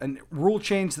rule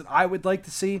change that I would like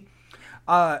to see.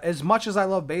 As much as I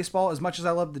love baseball, as much as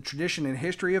I love the tradition and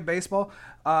history of baseball,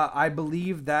 I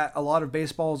believe that a lot of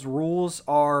baseball's rules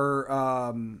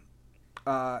are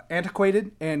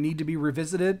antiquated and need to be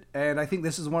revisited. And I think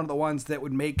this is one of the ones that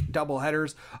would make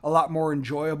doubleheaders a lot more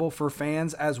enjoyable for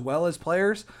fans as well as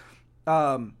players.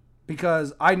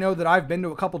 Because I know that I've been to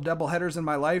a couple doubleheaders in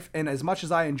my life, and as much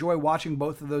as I enjoy watching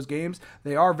both of those games,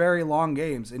 they are very long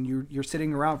games, and you're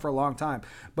sitting around for a long time.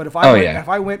 But if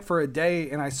I went for a day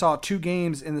and I saw 2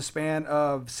 games in the span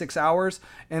of 6 hours,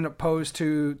 and opposed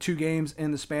to 2 games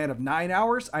in the span of 9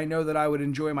 hours, I know that I would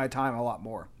enjoy my time a lot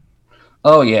more.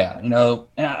 Oh yeah, you know,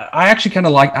 I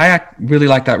really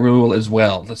like that rule as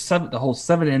well. The whole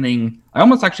 7 inning. I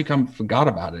almost actually forgot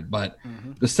about it, but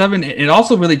the 7. It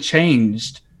also really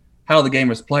changed how the game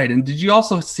was played. And did you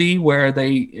also see where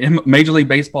Major League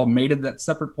Baseball made it that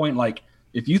separate point? Like,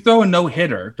 if you throw a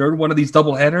no-hitter during one of these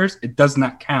double headers, it does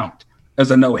not count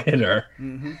as a no-hitter.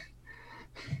 Mm-hmm.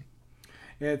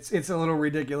 It's a little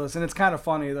ridiculous, and it's kind of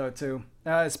funny though too,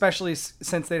 especially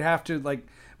since they'd have to like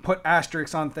put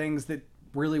asterisks on things that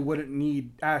really wouldn't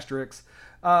need asterisks.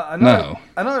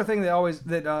 Another thing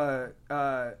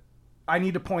that I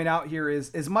need to point out here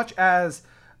is, as much as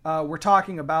we're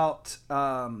talking about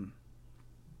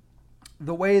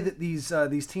the way that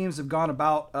these teams have gone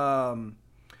about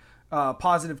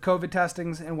positive COVID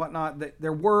testings and whatnot, that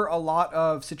there were a lot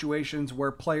of situations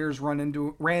where players ran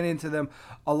into them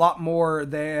a lot more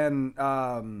than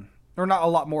or not a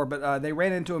lot more, but they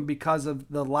ran into him because of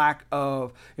the lack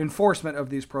of enforcement of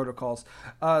these protocols.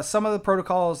 Some of the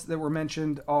protocols that were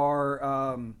mentioned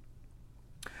are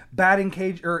batting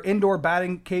cage or indoor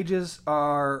batting cages.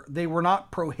 They were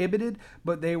not prohibited,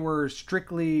 but they were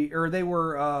strictly, or they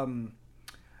were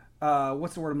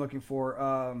what's the word I'm looking for?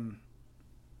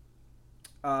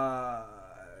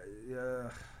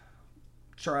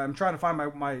 Sorry, I'm trying to find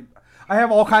my. I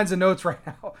have all kinds of notes right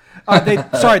now.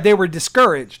 They were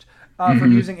discouraged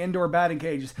from using indoor batting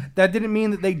cages. That didn't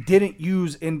mean that they didn't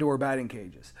use indoor batting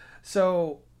cages.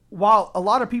 So while a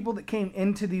lot of people that came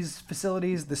into these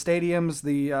facilities, the stadiums,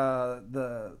 the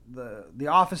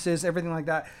offices, everything like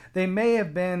that, they may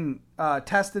have been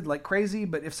tested like crazy.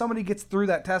 But if somebody gets through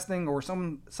that testing, or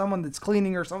someone that's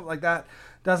cleaning or something like that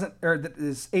that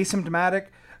is asymptomatic,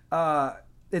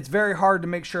 it's very hard to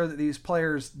make sure that these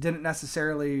players didn't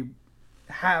necessarily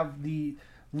have the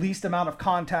least amount of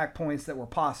contact points that were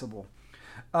possible.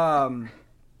 The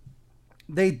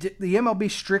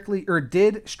MLB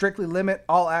did strictly limit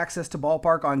all access to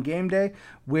ballpark on game day,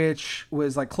 which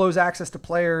was like closed access to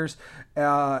players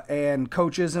and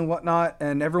coaches and whatnot,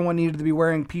 and everyone needed to be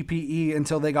wearing PPE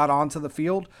until they got onto the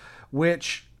field,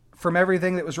 which from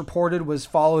everything that was reported was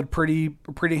followed pretty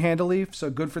handily. So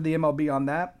good for the MLB on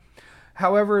that.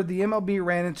 However, the MLB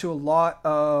ran into a lot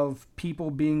of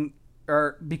people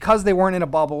because they weren't in a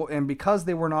bubble and because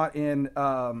they were not in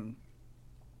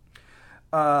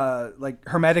like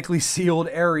hermetically sealed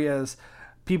areas.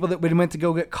 People that went to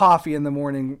go get coffee in the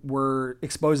morning were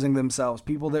exposing themselves.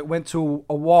 People that went to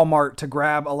a Walmart to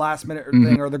grab a last minute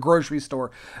thing, or the grocery store.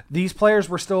 These players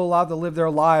were still allowed to live their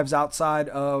lives outside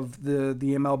of the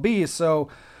MLB. So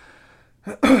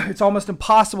it's almost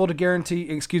impossible to guarantee,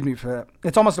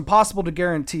 it's almost impossible to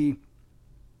guarantee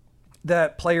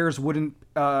that players wouldn't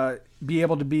be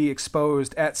able to be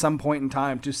exposed at some point in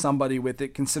time to somebody with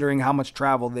it, considering how much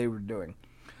travel they were doing.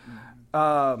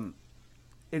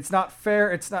 It's not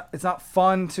fair. It's not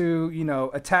fun to,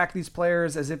 attack these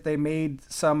players as if they made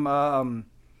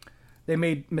they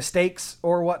made mistakes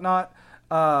or whatnot.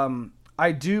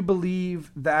 I do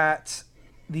believe that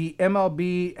the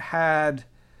MLB had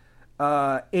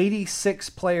 86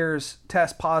 players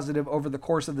test positive over the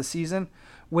course of the season,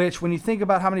 which when you think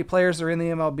about how many players are in the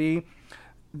MLB,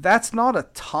 that's not a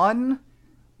ton,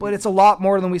 but it's a lot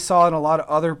more than we saw in a lot of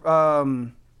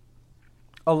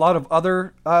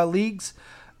other leagues.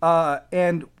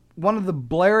 And one of the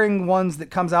blaring ones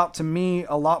that comes out to me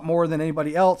a lot more than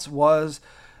anybody else was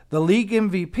the league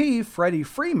MVP, Freddie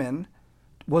Freeman,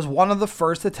 was one of the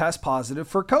first to test positive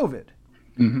for COVID.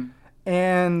 Mm-hmm.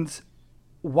 And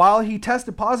while he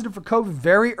tested positive for COVID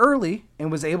very early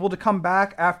and was able to come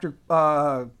back after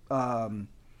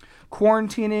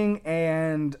quarantining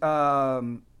and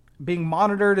being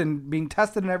monitored and being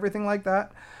tested and everything like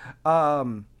that,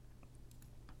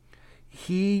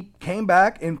 he came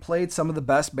back and played some of the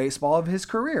best baseball of his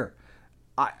career.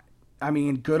 I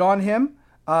mean, good on him.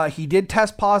 He did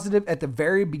test positive at the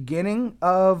very beginning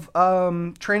of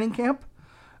training camp.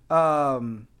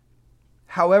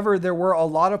 However, there were a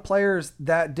lot of players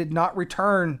that did not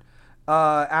return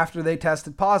after they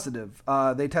tested positive.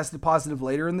 They tested positive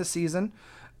later in the season.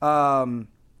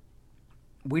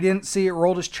 We didn't see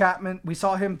Aroldis Chapman. We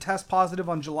saw him test positive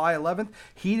on July 11th.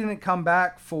 He didn't come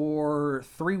back for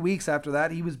 3 weeks after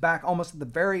that. He was back almost at the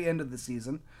very end of the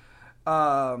season.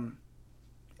 And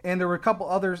there were a couple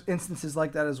other instances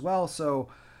like that as well. So,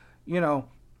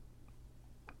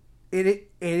 it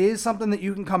is something that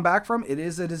you can come back from. It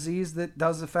is a disease that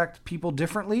does affect people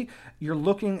differently. You're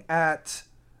looking at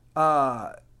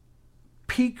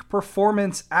peak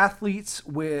performance athletes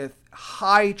with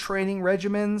high training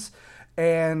regimens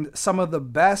and some of the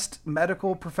best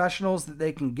medical professionals that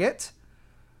they can get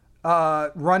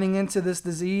running into this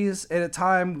disease at a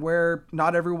time where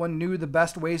not everyone knew the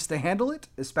best ways to handle it,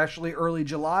 especially early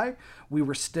July. We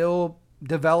were still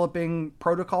developing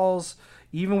protocols,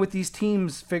 even with these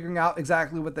teams figuring out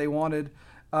exactly what they wanted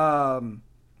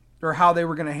or how they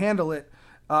were going to handle it.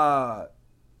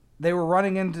 They were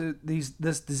running into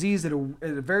this disease at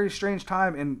a very strange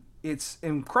time, and it's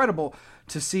incredible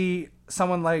to see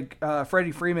someone like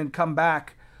Freddie Freeman come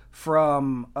back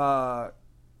from a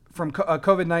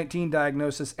COVID-19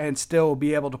 diagnosis and still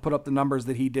be able to put up the numbers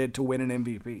that he did to win an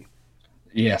MVP.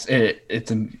 Yes,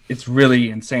 it's really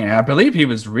insane. I believe he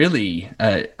was really.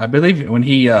 I believe when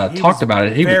he talked about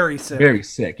it, he was very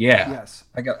sick. Yeah. Yes.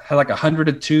 Had like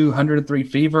 102, 103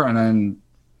 fever, and then,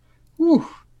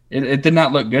 it did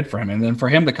not look good for him. And then for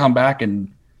him to come back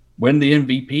and win the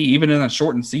MVP, even in a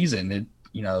shortened season,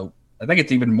 I think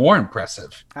it's even more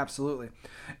impressive. Absolutely,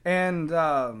 and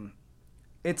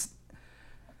it's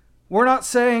we're not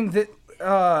saying that.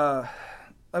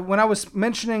 When I was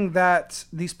mentioning that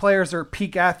these players are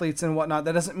peak athletes and whatnot,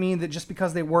 that doesn't mean that just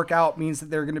because they work out means that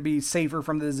they're going to be safer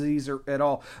from the disease at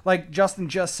all. Like Justin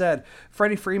just said,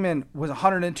 Freddie Freeman was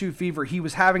 102 fever. He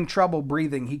was having trouble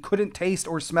breathing. He couldn't taste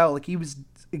or smell. Like he was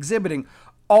exhibiting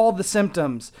all the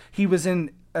symptoms. He was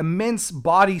in immense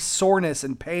body soreness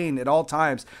and pain at all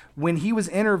times. When he was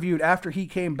interviewed after he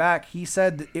came back, he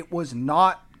said that it was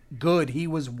not good. He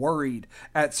was worried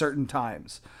at certain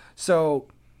times. So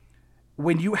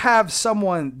when you have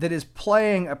someone that is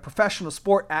playing a professional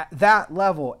sport at that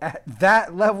level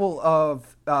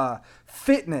of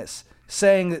fitness,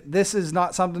 saying that this is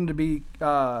not something to be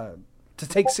to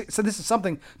take, so this is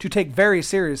something to take very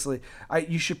seriously,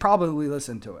 you should probably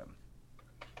listen to him.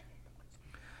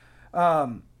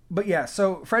 But yeah,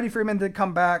 so Freddie Freeman did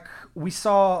come back. We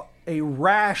saw a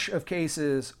rash of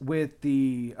cases with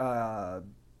the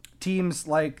teams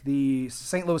like the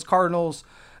St. Louis Cardinals,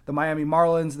 the Miami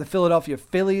Marlins, the Philadelphia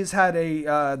Phillies they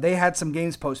had some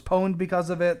games postponed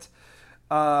because of it.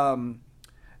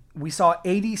 We saw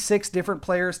 86 different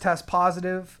players test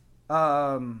positive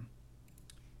all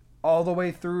the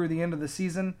way through the end of the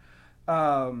season.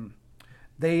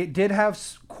 They did have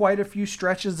quite a few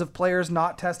stretches of players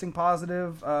not testing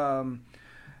positive.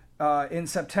 In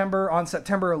September, on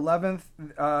September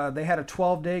 11th, they had a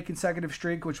 12-day consecutive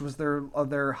streak, which was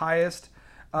their highest.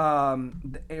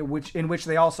 In which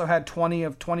they also had 20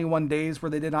 of 21 days where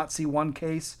they did not see one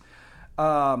case.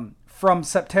 From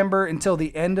September until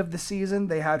the end of the season,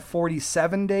 they had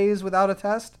 47 days without a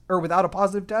test or without a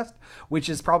positive test, which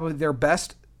is probably their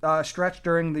best stretch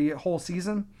during the whole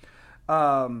season.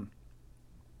 One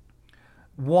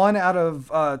out of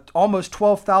almost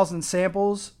 12,000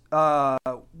 samples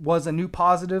was a new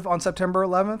positive on September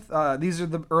 11th. These are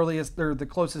the earliest, they're the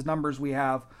closest numbers we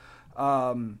have.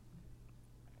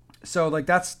 So like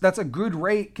that's a good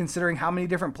rate considering how many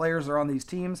different players are on these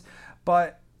teams.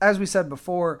 But as we said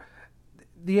before,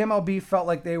 the MLB felt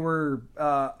like they were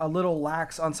a little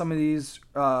lax on some of these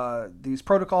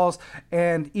protocols.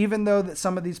 And even though that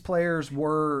some of these players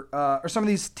were, or some of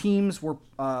these teams were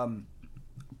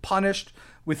punished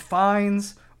with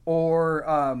fines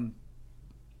or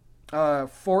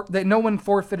that no one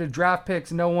forfeited draft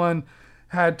picks, no one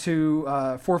had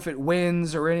to forfeit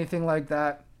wins or anything like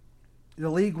that. The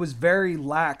league was very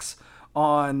lax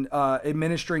on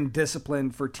administering discipline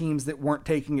for teams that weren't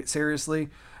taking it seriously,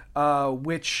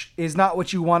 which is not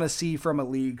what you want to see from a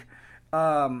league.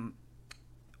 While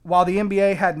the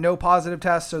NBA had no positive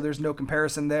tests, so there's no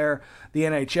comparison there. The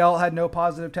NHL had no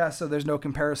positive tests, so there's no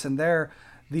comparison there.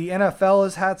 The NFL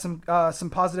has had some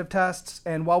positive tests,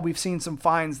 and while we've seen some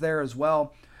fines there as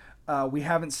well, we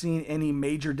haven't seen any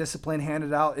major discipline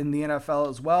handed out in the NFL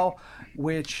as well,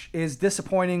 which is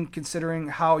disappointing considering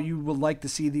how you would like to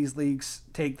see these leagues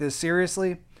take this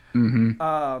seriously. Mm-hmm.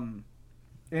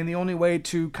 And the only way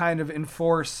to kind of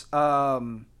enforce a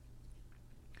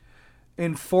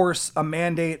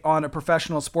mandate on a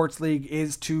professional sports league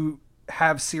is to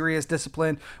have serious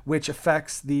discipline, which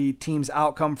affects the team's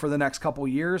outcome for the next couple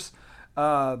years.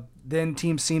 Then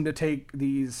teams seem to take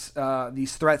these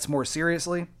threats more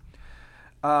seriously.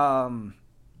 But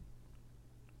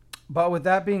with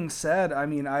that being said, I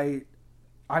mean,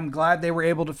 I'm glad they were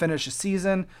able to finish a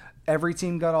season. Every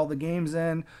team got all the games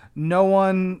in. No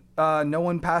one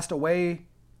passed away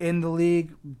in the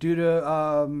league due to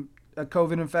a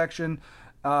COVID infection.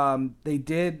 They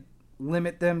did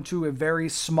limit them to a very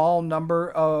small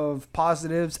number of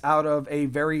positives out of a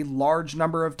very large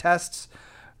number of tests,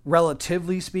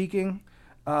 relatively speaking.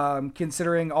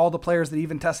 Considering all the players that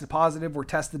even tested positive were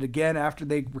tested again after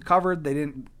they recovered. They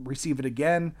didn't receive it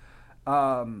again.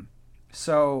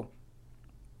 So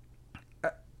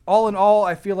all in all,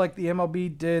 I feel like the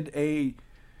MLB did a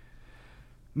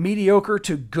mediocre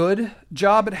to good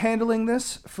job at handling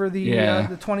this for the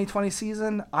 2020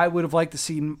 season. I would have liked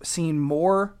to seen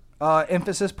more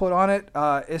emphasis put on it,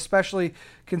 especially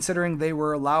considering they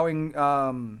were allowing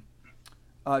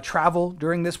travel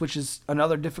during this, which is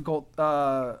another difficult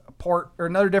part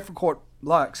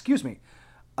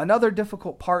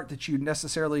that you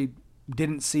necessarily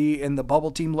didn't see in the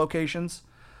bubble team locations.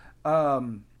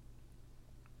 But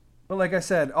like I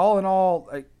said, all in all,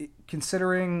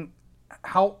 considering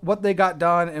what they got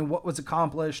done and what was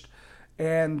accomplished,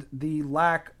 and the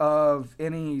lack of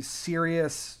any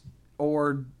serious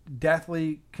or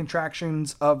deathly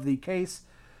contractions of the case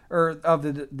or of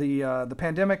the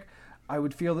pandemic, I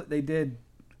would feel that they did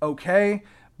okay.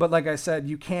 But like I said,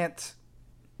 you can't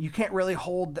really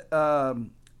hold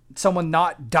someone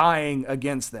not dying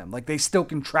against them. Like, they still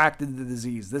contracted the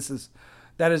disease.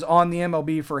 That is on the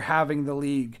MLB for having the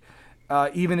league.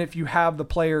 even if you have the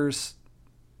players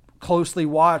closely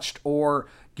watched or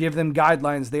give them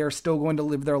guidelines, they are still going to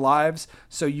live their lives.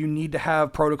 So you need to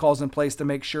have protocols in place to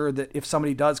make sure that if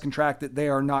somebody does contract it, they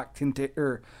are not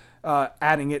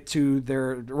adding it to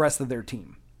the rest of their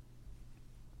team.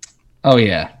 Oh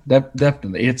yeah,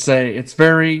 definitely. It's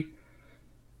very,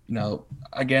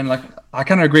 again, like I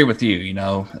kind of agree with you.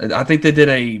 I think they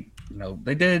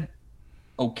did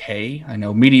okay. I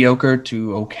know mediocre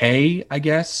to okay, I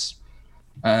guess.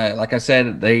 Like I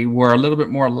said, they were a little bit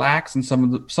more lax in some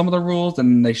of the rules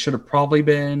than they should have probably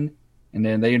been, and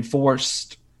then they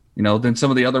enforced, than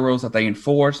some of the other rules that they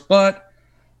enforced. But,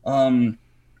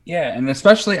 yeah, and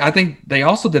especially I think they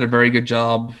also did a very good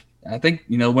job. I think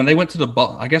when they went to the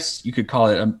I guess you could call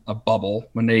it a bubble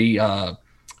when they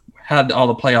had all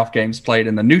the playoff games played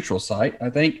in the neutral site.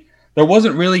 I think there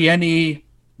wasn't really any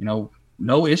no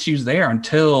issues there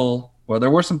until there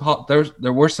were some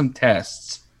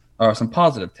tests. Or some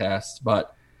positive tests,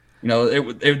 but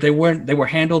they were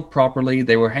handled properly.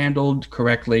 They were handled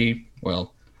correctly.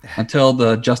 Well, until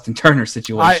the Justin Turner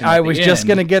situation. I was just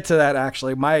going to get to that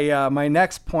actually. My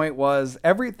next point was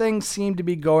everything seemed to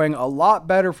be going a lot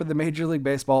better for the Major League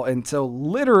Baseball until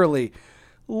literally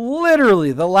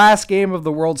the last game of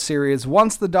the World Series.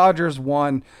 Once the Dodgers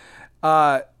won,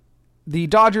 the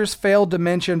Dodgers failed to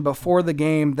mention before the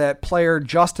game that player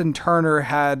Justin Turner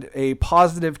had a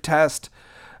positive test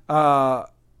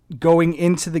going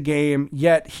into the game,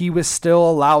 yet he was still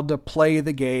allowed to play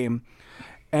the game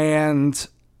and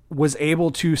was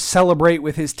able to celebrate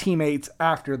with his teammates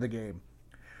after the game.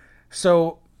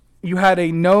 So you had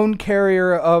a known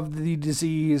carrier of the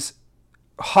disease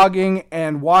hugging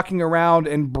and walking around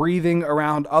and breathing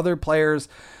around other players,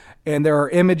 and there are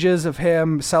images of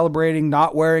him celebrating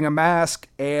not wearing a mask,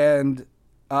 and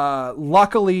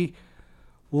luckily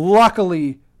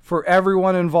for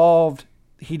everyone involved,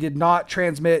 he did not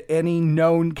transmit any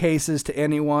known cases to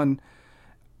anyone.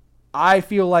 I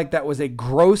feel like that was a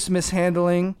gross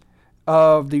mishandling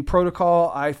of the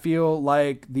protocol. I feel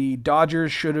like the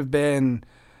Dodgers should have been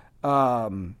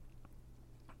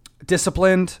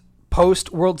disciplined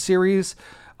post-World Series.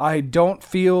 I don't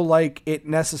feel like it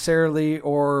necessarily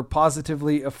or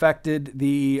positively affected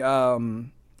the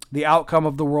outcome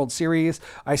of the World Series.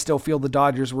 I still feel the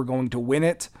Dodgers were going to win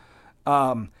it.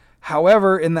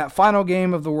 However, in that final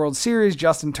game of the World Series,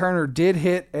 Justin Turner did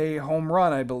hit a home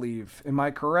run, I believe. Am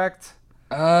I correct?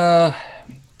 I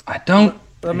don't.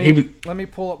 Let me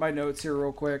pull up my notes here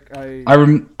real quick. I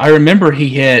remember he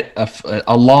hit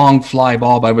a long fly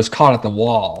ball, but it was caught at the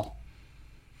wall.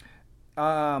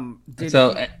 And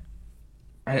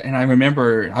I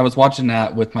remember I was watching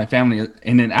that with my family,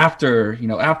 and then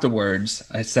afterwards,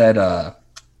 I said,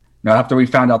 after we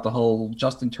found out the whole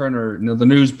Justin Turner, the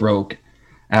news broke.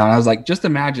 And I was like, just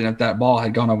imagine if that ball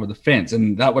had gone over the fence,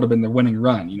 and that would have been the winning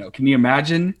run. Can you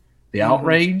imagine the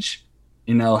outrage?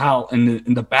 How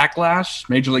in the backlash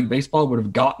Major League Baseball would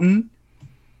have gotten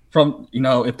from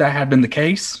if that had been the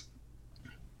case.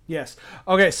 Yes.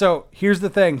 Okay. So here's the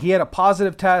thing: he had a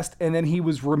positive test, and then he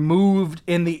was removed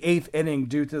in the 8th inning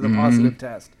due to the positive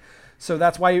test. So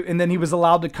that's why. And then he was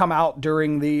allowed to come out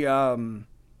during the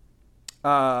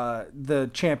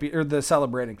champion or the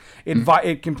celebrating.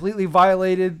 It completely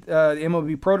violated the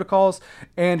MLB protocols,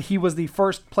 and he was the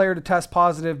first player to test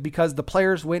positive because the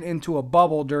players went into a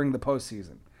bubble during the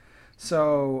postseason.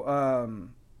 So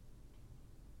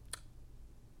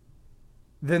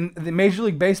then the Major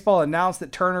League Baseball announced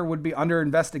that Turner would be under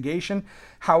investigation.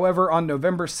 However, on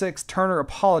November 6th, Turner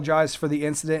apologized for the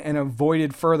incident and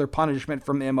avoided further punishment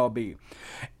from the MLB.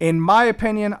 In my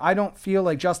opinion, I don't feel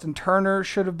like Justin Turner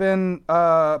should have been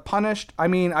punished. I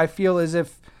mean, I feel as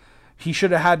if he should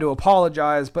have had to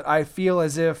apologize, but I feel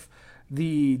as if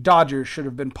the Dodgers should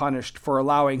have been punished for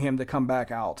allowing him to come back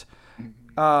out.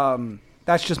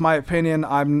 That's just my opinion.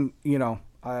 I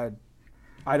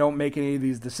don't make any of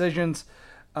these decisions.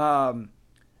 And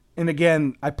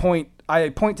again, I point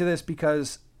to this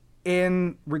because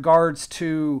in regards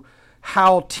to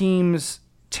how teams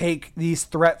take these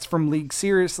threats from league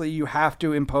seriously, you have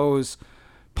to impose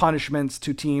punishments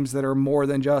to teams that are more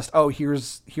than just, oh,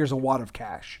 here's a wad of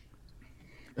cash.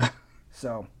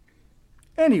 So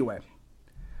anyway,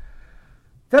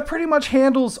 that pretty much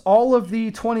handles all of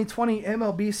the 2020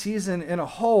 MLB season in a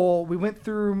whole. We went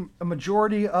through a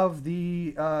majority of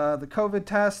the COVID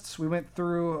tests. We went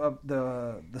through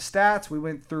the stats. We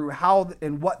went through how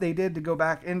and what they did to go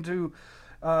back into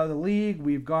the league.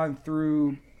 We've gone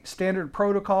through standard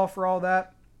protocol for all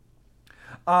that.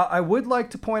 I would like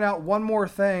to point out one more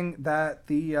thing, that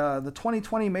the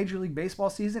 2020 Major League Baseball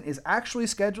season is actually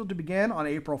scheduled to begin on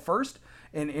April 1st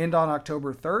and end on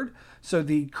October 3rd. So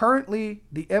currently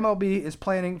the MLB is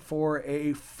planning for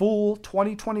a full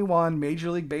 2021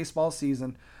 Major League Baseball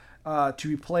season to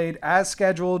be played as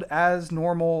scheduled, as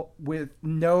normal, with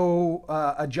no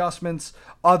adjustments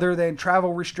other than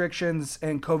travel restrictions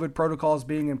and COVID protocols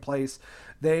being in place.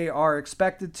 They are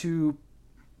expected to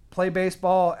play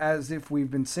baseball as if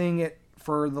we've been seeing it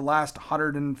for the last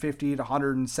 150 to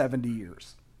 170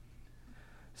 years.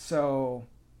 So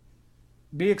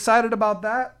be excited about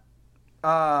that.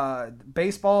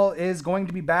 Baseball is going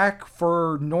to be back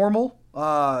for normal.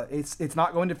 It's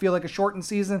not going to feel like a shortened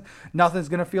season. Nothing's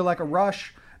going to feel like a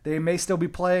rush. They may still be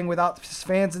playing without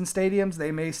fans in stadiums.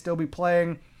 They may still be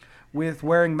playing with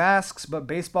wearing masks, but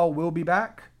baseball will be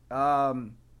back.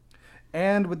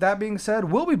 And with that being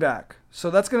said, we'll be back. So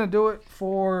that's going to do it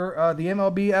for the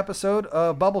MLB episode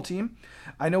of Bubble Team.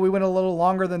 I know we went a little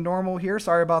longer than normal here.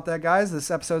 Sorry about that, guys.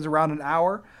 This episode's around an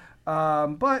hour.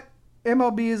 But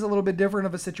MLB is a little bit different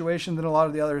of a situation than a lot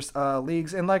of the other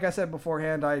leagues. And like I said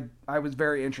beforehand, I was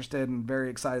very interested and very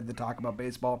excited to talk about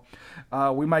baseball.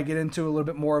 We might get into a little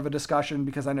bit more of a discussion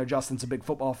because I know Justin's a big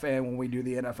football fan when we do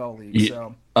the NFL league. Yeah.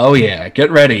 So. Oh, yeah. Get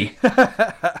ready.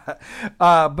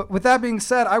 But with that being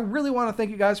said, I really want to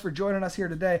thank you guys for joining us here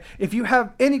today. If you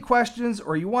have any questions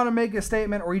or you want to make a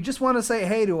statement or you just want to say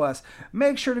hey to us,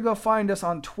 make sure to go find us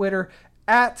on Twitter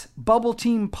at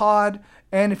BubbleTeamPod.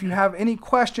 And if you have any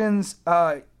questions,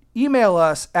 email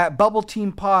us at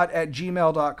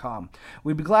bubbleteampod@gmail.com.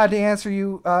 We'd be glad to answer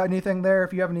you anything there.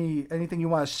 If you have anything you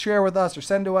want to share with us or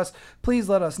send to us, please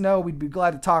let us know. We'd be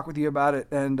glad to talk with you about it.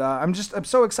 And I'm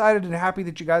so excited and happy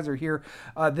that you guys are here.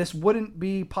 This wouldn't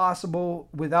be possible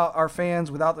without our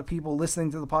fans, without the people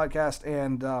listening to the podcast.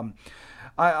 And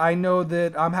I know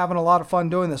that I'm having a lot of fun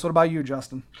doing this. What about you,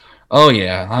 Justin? Oh,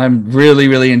 yeah. I'm really,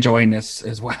 really enjoying this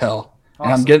as well.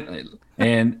 Awesome.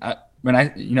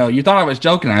 When you thought I was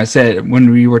joking. I said,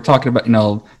 when we were talking about,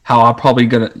 how I'm probably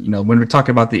going to, when we're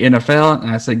talking about the NFL,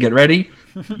 and I said, get ready,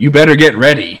 you better get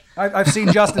ready. I've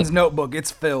seen Justin's notebook.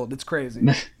 It's filled. It's crazy.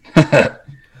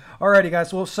 Alrighty,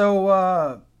 guys. Well,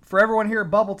 so for everyone here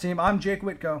at Bubble Team, I'm Jake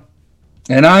Whitko.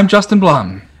 And I'm Justin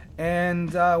Blum.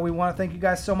 And we want to thank you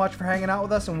guys so much for hanging out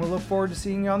with us, and we'll look forward to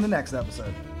seeing you on the next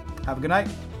episode. Have a good night.